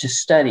initiative to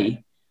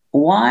study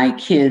why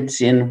kids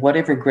in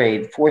whatever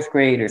grade, fourth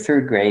grade or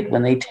third grade,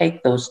 when they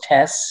take those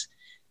tests,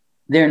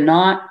 they're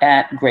not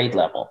at grade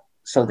level.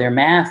 So their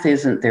math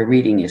isn't, their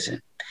reading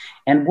isn't.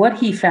 And what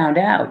he found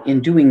out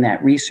in doing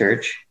that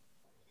research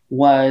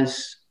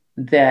was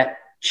that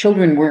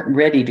children weren't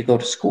ready to go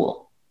to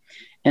school.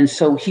 And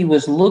so he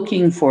was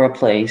looking for a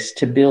place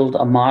to build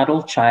a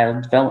model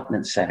child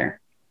development center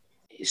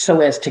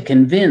so as to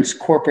convince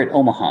corporate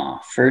Omaha,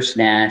 First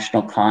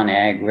National,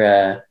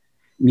 ConAgra,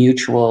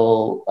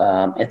 Mutual,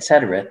 et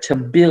cetera, to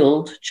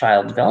build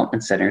child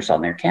development centers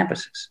on their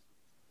campuses.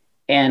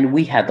 And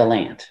we had the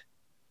land.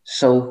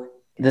 So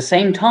at the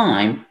same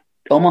time,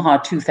 Omaha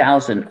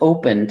 2000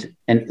 opened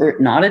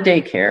not a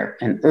daycare,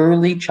 an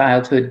early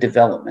childhood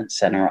development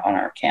center on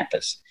our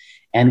campus.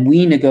 And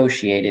we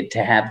negotiated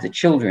to have the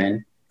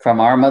children from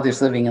our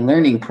Mothers Living and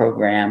Learning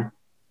program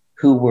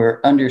who were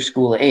under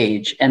school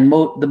age, and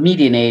the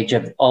median age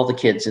of all the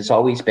kids has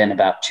always been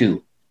about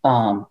 2,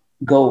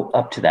 go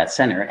up to that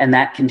center. And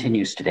that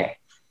continues today.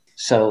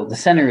 So the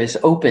center is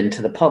open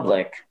to the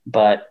public,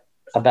 but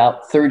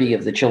about 30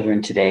 of the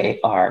children today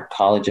are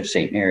College of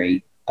St.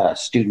 Mary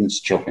students'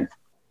 children.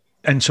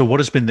 And so what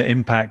has been the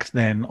impact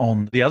then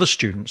on the other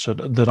students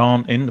that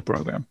aren't in the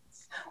program?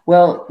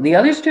 Well, the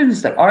other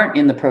students that aren't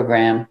in the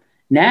program,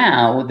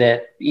 now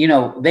that,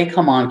 they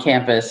come on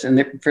campus,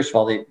 and first of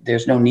all,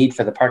 there's no need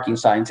for the parking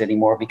signs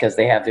anymore because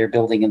they have their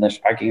building and there's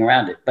parking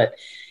around it. But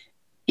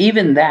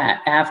even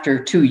that,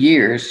 after 2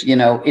 years,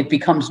 it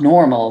becomes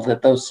normal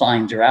that those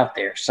signs are out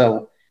there.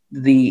 So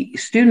the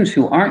students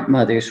who aren't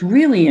mothers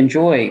really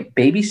enjoy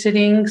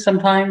babysitting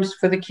sometimes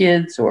for the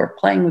kids or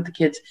playing with the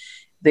kids.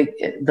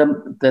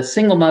 The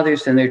single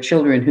mothers and their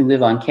children who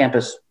live on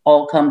campus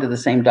all come to the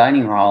same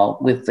dining hall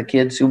with the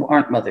kids who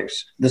aren't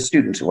mothers, the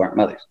students who aren't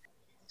mothers.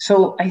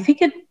 So I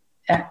think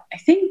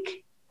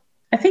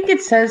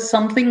it says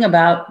something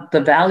about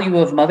the value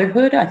of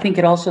motherhood. I think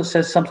it also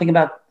says something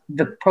about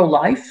the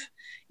pro-life.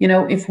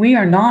 If we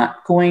are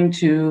not going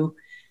to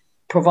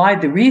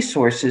provide the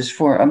resources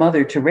for a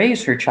mother to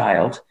raise her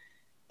child,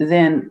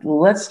 then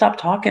let's stop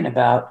talking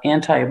about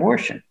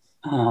anti-abortion.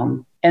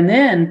 And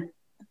then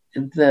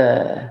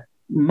the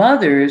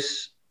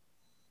mothers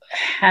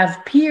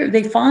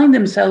they find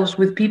themselves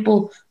with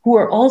people who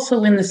are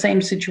also in the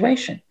same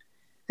situation.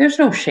 There's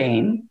no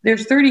shame.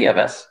 There's 30 of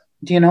us,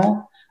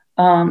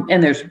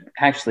 and there's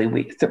actually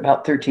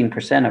about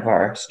 13% of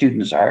our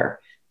students are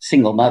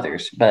single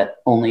mothers, but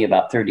only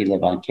about 30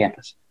 live on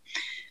campus.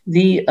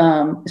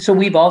 So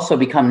we've also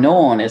become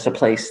known as a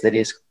place that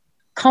is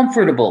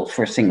comfortable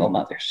for single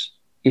mothers,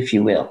 if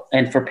you will,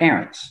 and for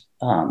parents,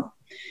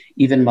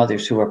 even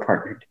mothers who are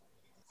partnered.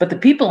 But the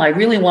people I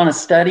really want to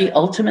study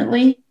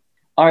ultimately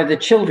are the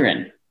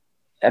children,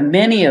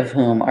 many of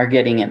whom are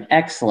getting an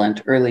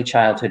excellent early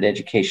childhood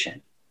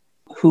education,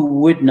 who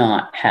would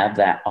not have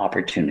that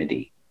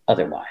opportunity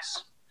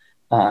otherwise.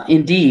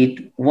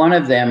 Indeed, one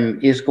of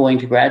them is going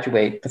to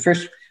graduate.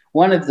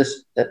 One of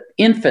the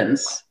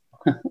infants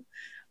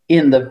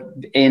in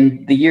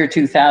the year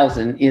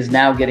 2000 is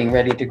now getting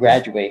ready to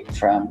graduate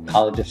from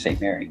College of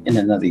St. Mary in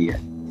another year.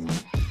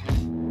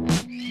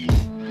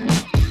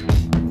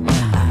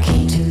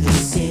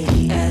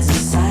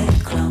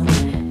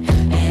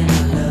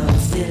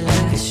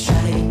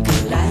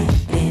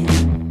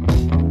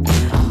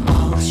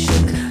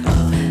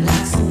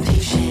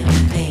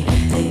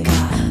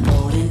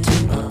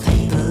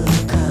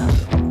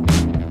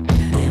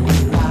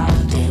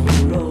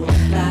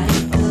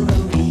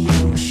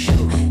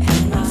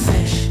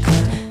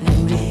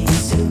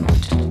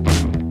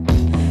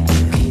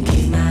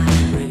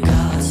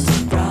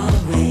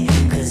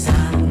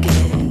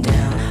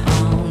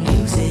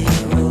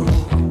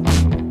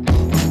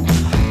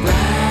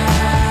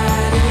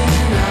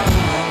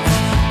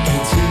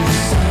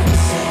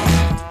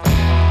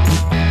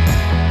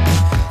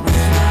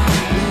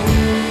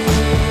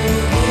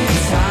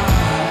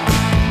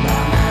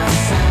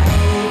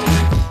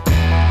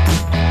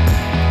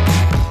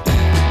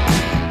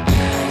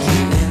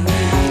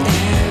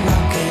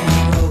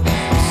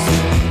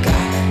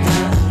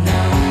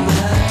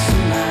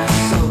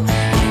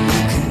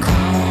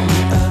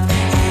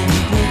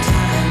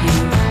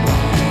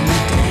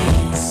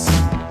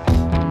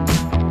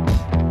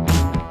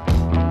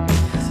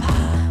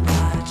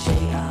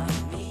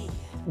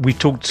 We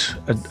talked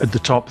at the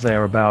top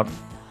there about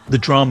the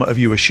drama of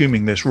you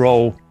assuming this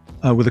role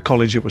with a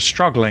college that was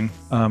struggling.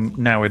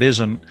 Now it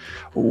isn't.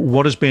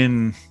 What has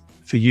been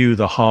for you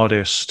the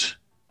hardest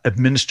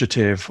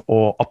administrative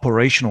or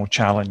operational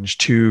challenge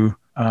to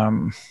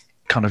kind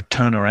of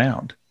turn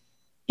around?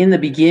 In the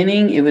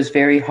beginning, it was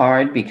very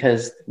hard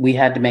because we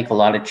had to make a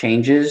lot of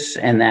changes,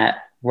 and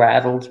that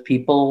rattled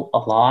people a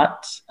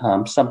lot.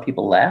 Some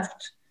people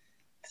left.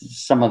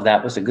 Some of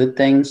that was a good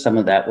thing. Some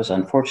of that was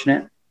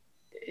unfortunate.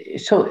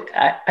 So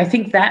I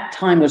think that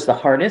time was the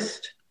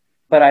hardest.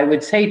 But I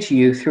would say to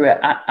you,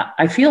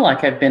 I feel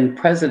like I've been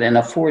president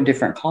of 4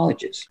 different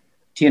colleges,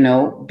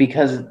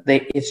 because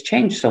it's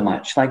changed so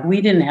much. Like,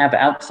 we didn't have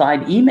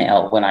outside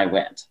email when I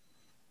went.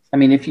 I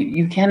mean, if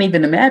you can't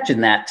even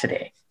imagine that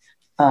today.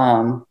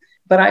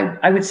 But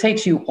I would say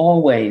to you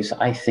always,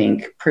 I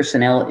think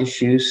personnel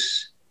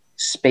issues,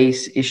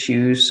 space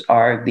issues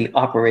are the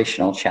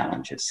operational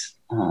challenges.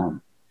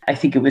 I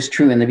think it was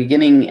true in the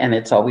beginning, and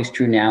it's always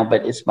true now,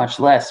 but it's much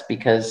less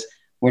because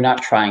we're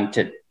not trying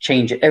to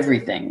change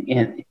everything.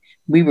 And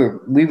we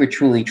were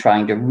truly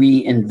trying to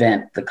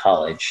reinvent the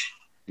college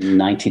in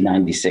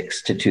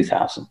 1996 to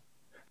 2000.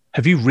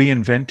 Have you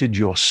reinvented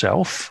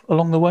yourself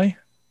along the way?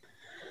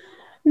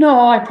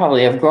 No, I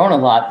probably have grown a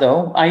lot,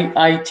 though.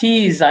 I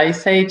tease. I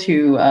say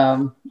to,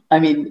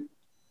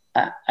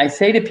 I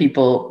say to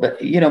people, but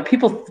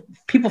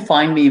people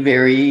find me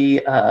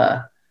very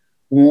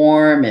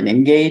warm and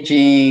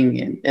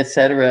engaging, and et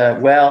cetera.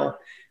 Well,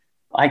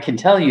 I can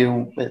tell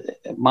you,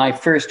 my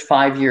first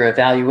 5-year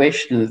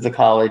evaluation of the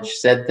college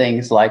said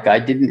things like, I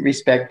didn't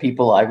respect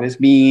people, I was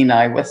mean,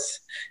 I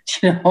was,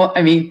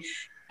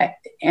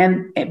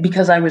 and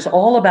because I was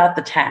all about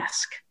the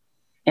task.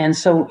 And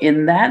so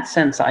in that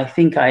sense, I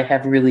think I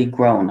have really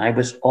grown. I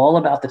was all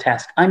about the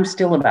task. I'm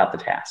still about the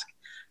task.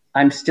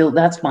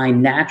 That's my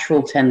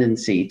natural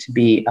tendency to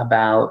be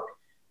about,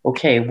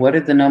 okay, what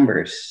are the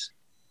numbers?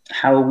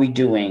 How are we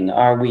doing?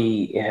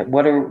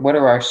 What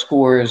are our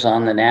scores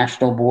on the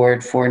National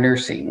Board for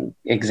Nursing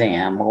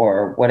exam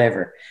or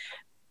whatever?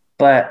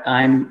 But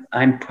I'm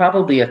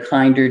probably a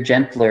kinder,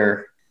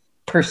 gentler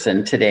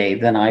person today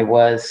than I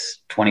was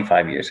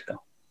 25 years ago.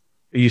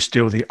 Are you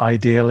still the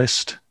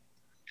idealist?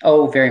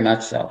 Oh, very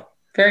much so.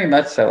 Very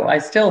much so. I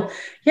still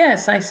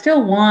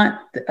want,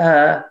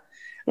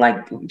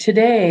 like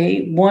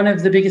today, one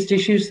of the biggest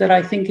issues that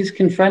I think is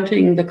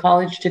confronting the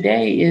college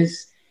today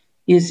is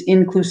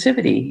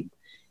inclusivity.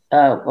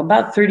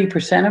 About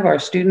 30% of our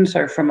students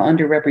are from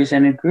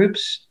underrepresented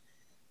groups,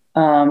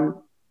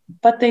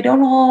 but they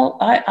don't all,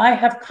 I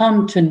have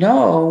come to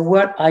know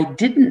what I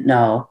didn't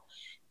know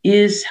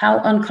is how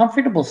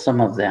uncomfortable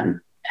some of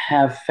them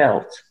have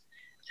felt.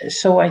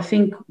 So I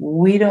think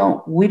we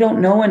don't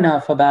know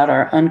enough about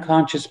our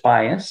unconscious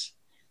bias.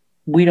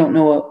 We don't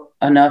know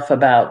enough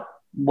about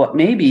what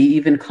may be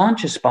even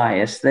conscious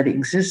bias that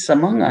exists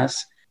among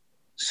us.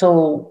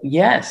 So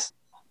yes,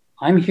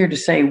 I'm here to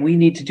say we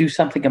need to do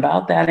something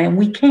about that, and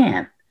we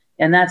can.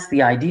 And that's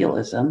the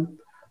idealism.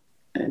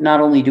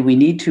 Not only do we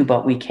need to,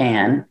 but we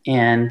can,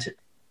 and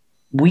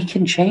we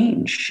can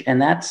change.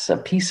 And that's a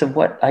piece of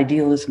what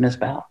idealism is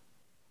about.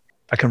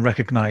 I can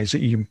recognize that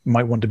you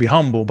might want to be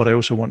humble, but I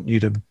also want you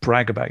to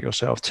brag about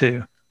yourself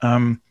too.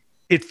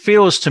 It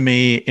feels to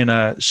me in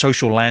a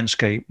social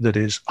landscape that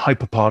is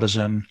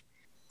hyperpartisan,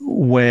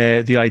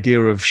 where the idea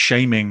of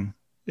shaming,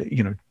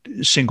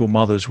 single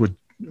mothers would,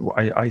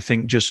 I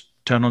think, just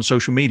turn on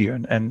social media,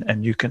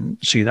 and you can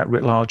see that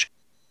writ large.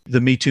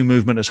 The Me Too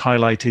movement has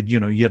highlighted,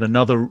 yet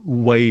another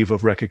wave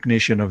of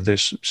recognition of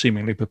this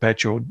seemingly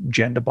perpetual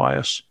gender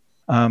bias.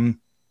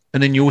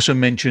 And then you also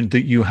mentioned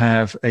that you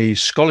have a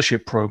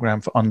scholarship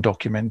program for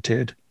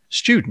undocumented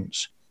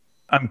students.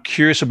 I'm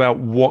curious about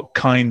what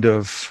kind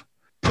of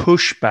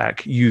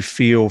pushback you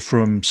feel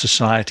from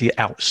society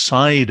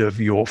outside of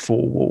your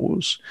 4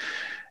 walls,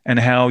 and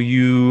how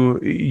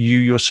you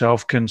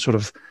yourself can sort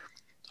of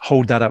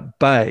hold that at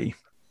bay.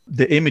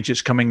 The image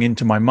that's coming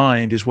into my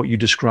mind is what you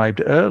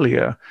described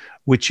earlier,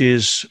 which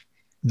is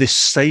this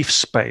safe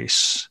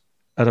space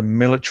at a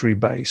military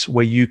base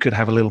where you could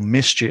have a little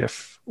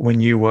mischief when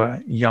you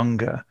were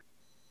younger.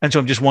 And so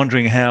I'm just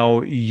wondering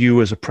how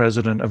you, as a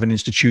president of an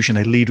institution,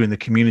 a leader in the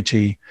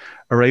community,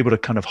 are able to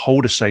kind of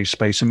hold a safe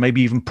space and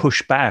maybe even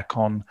push back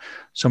on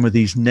some of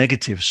these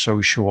negative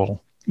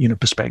social,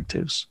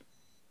 perspectives.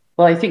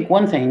 Well, I think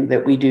one thing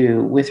that we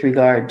do with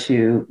regard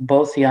to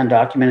both the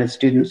undocumented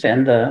students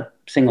and the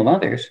single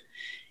mothers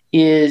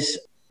is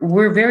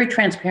we're very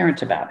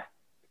transparent about it.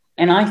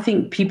 And I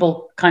think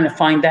people kind of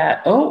find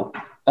that,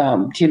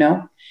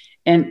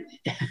 and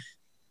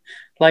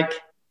like,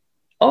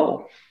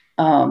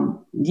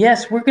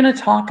 yes, we're going to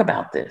talk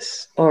about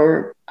this,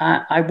 or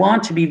I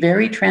want to be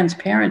very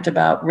transparent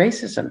about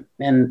racism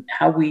and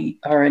how we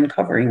are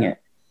uncovering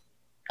it.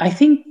 I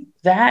think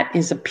that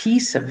is a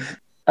piece of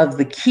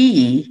the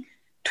key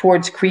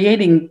towards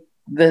creating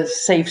the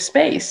safe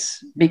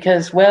space,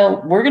 because,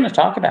 well, we're going to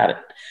talk about it,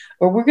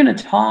 or we're going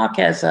to talk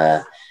as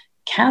a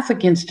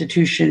Catholic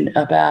institution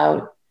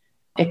about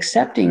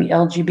accepting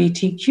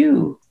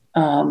LGBTQ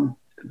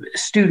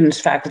students,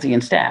 faculty,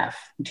 and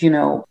staff,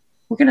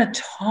 we're going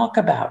to talk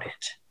about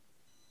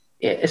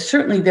it.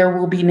 Certainly there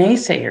will be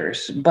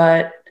naysayers,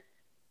 but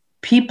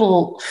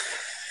people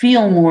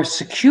feel more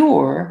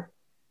secure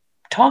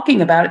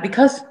talking about it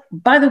because,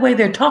 by the way,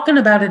 they're talking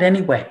about it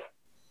anyway.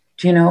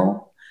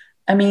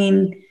 I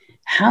mean,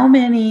 how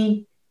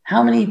many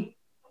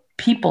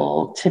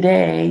people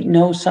today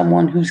know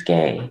someone who's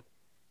gay?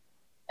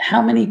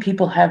 How many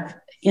people have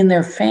in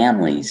their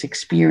families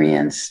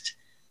experienced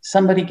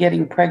somebody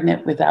getting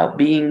pregnant without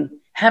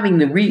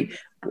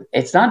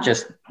it's not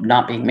just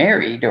not being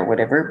married or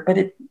whatever,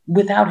 but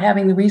without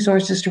having the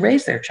resources to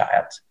raise their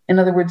child. In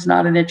other words,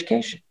 not an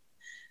education.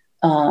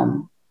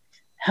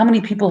 How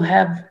many people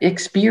have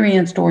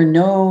experienced or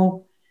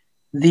know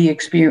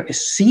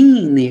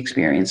seen the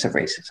experience of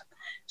racism?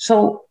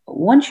 So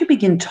once you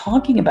begin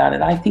talking about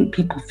it, I think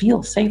people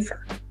feel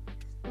safer,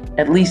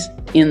 at least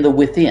in the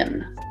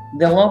within.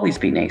 There'll always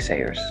be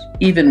naysayers,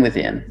 even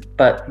within,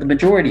 but the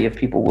majority of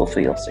people will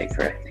feel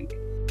safer, I think.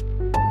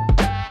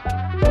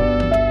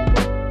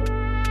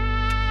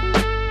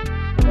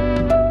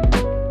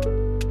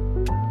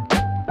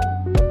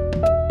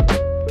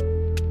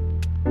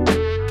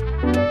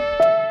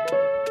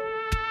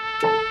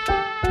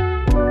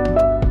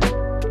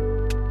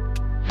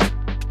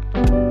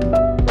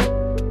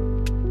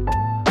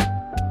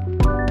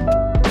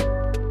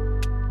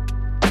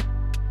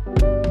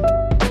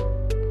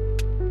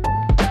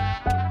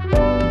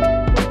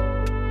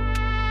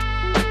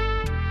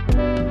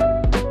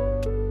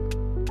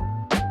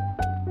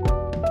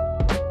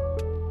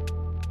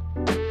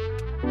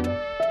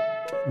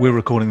 We're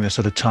recording this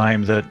at a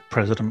time that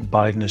President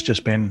Biden has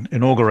just been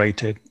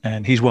inaugurated,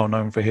 and he's well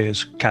known for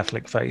his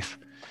Catholic faith.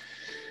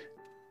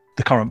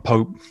 The current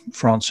Pope,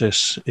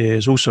 Francis,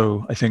 is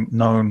also, I think,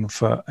 known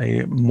for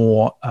a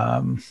more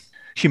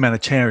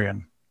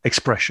humanitarian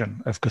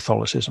expression of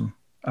Catholicism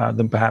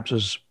than perhaps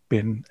has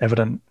been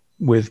evident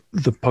with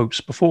the popes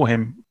before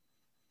him.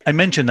 I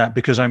mention that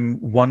because I'm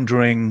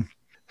wondering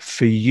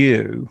for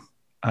you,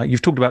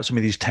 you've talked about some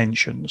of these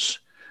tensions,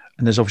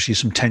 and there's obviously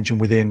some tension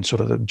within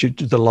sort of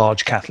the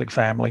large Catholic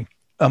family,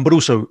 but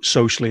also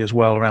socially as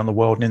well around the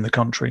world and in the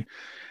country.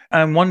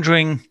 I'm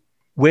wondering,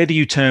 where do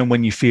you turn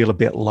when you feel a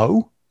bit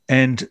low?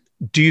 And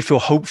do you feel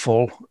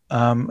hopeful?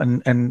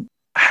 And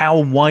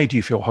why do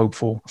you feel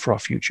hopeful for our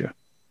future?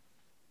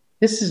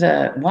 This is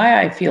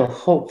why I feel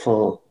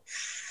hopeful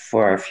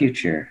for our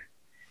future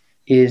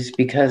is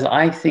because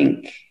I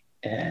think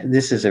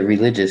this is a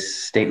religious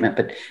statement,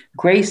 but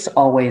grace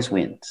always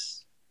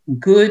wins.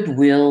 Good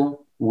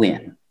will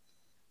win.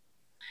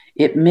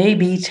 It may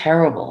be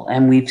terrible,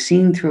 and we've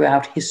seen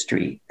throughout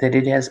history that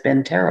it has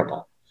been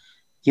terrible.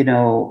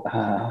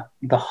 The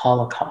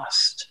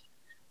Holocaust,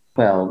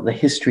 the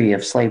history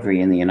of slavery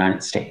in the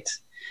United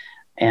States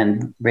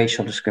and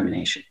racial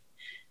discrimination.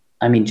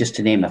 I mean, just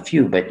to name a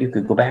few, but you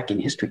could go back in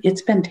history.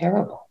 It's been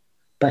terrible,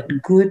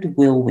 but good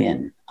will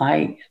win.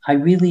 I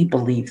really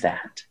believe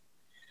that.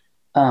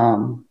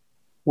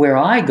 Where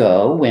I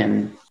go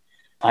when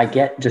I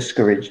get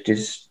discouraged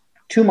is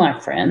to my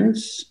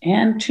friends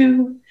and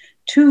to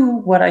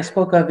what I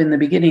spoke of in the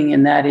beginning,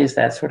 and that is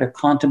that sort of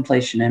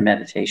contemplation and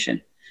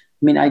meditation.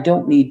 I mean, I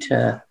don't need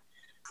to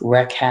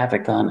wreak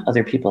havoc on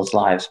other people's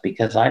lives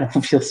because I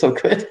don't feel so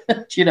good,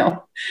 but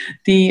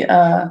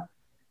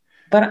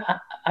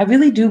I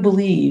really do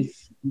believe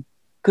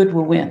good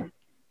will win.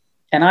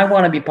 And I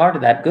want to be part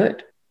of that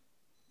good.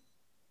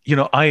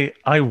 I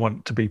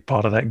want to be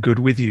part of that good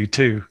with you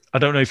too. I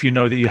don't know if you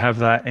know that you have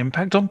that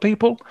impact on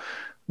people,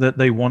 that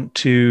they want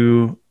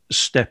to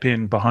step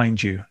in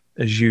behind you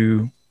as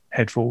you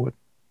head forward.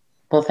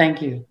 Well,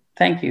 thank you.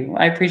 Thank you.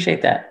 I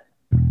appreciate that.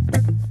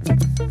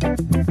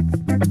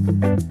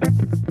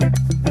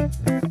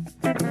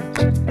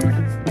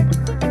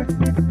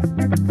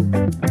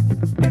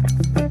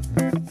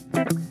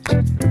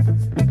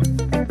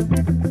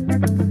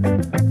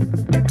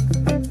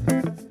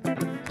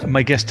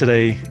 My guest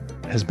today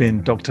has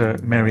been Dr.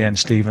 Marianne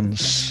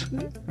Stevens,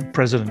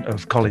 President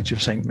of College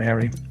of St.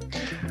 Mary.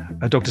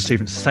 Dr.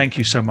 Stevens, thank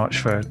you so much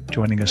for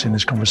joining us in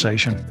this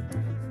conversation.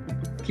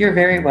 You're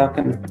very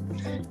welcome,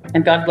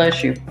 and God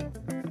bless you.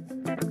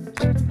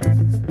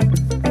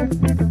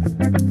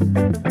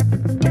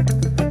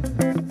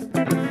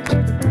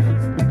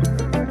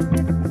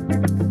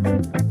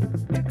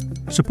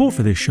 Support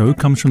for this show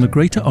comes from the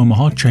Greater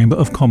Omaha Chamber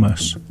of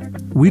Commerce.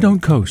 We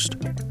don't coast,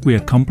 we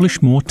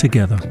accomplish more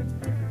together.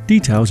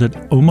 Details at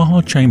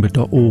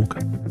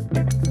omahachamber.org.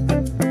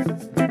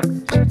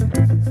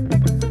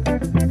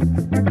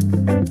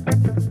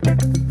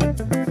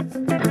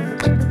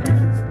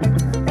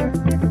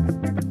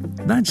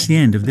 That's the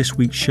end of this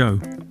week's show.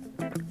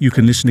 You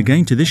can listen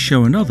again to this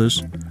show and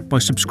others by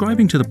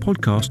subscribing to the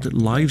podcast at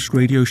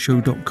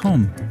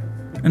livesradioshow.com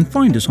and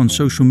find us on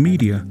social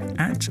media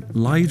at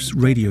Lives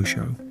Radio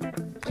Show.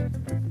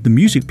 The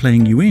music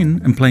playing you in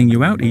and playing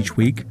you out each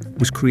week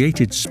was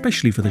created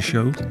specially for the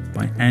show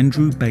by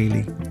Andrew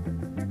Bailey.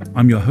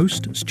 I'm your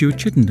host, Stuart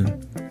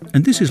Chittenden,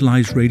 and this is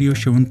Lives Radio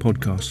Show and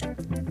Podcast.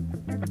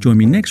 Join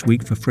me next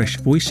week for fresh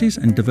voices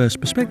and diverse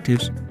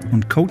perspectives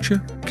on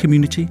culture,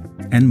 community,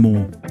 and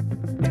more.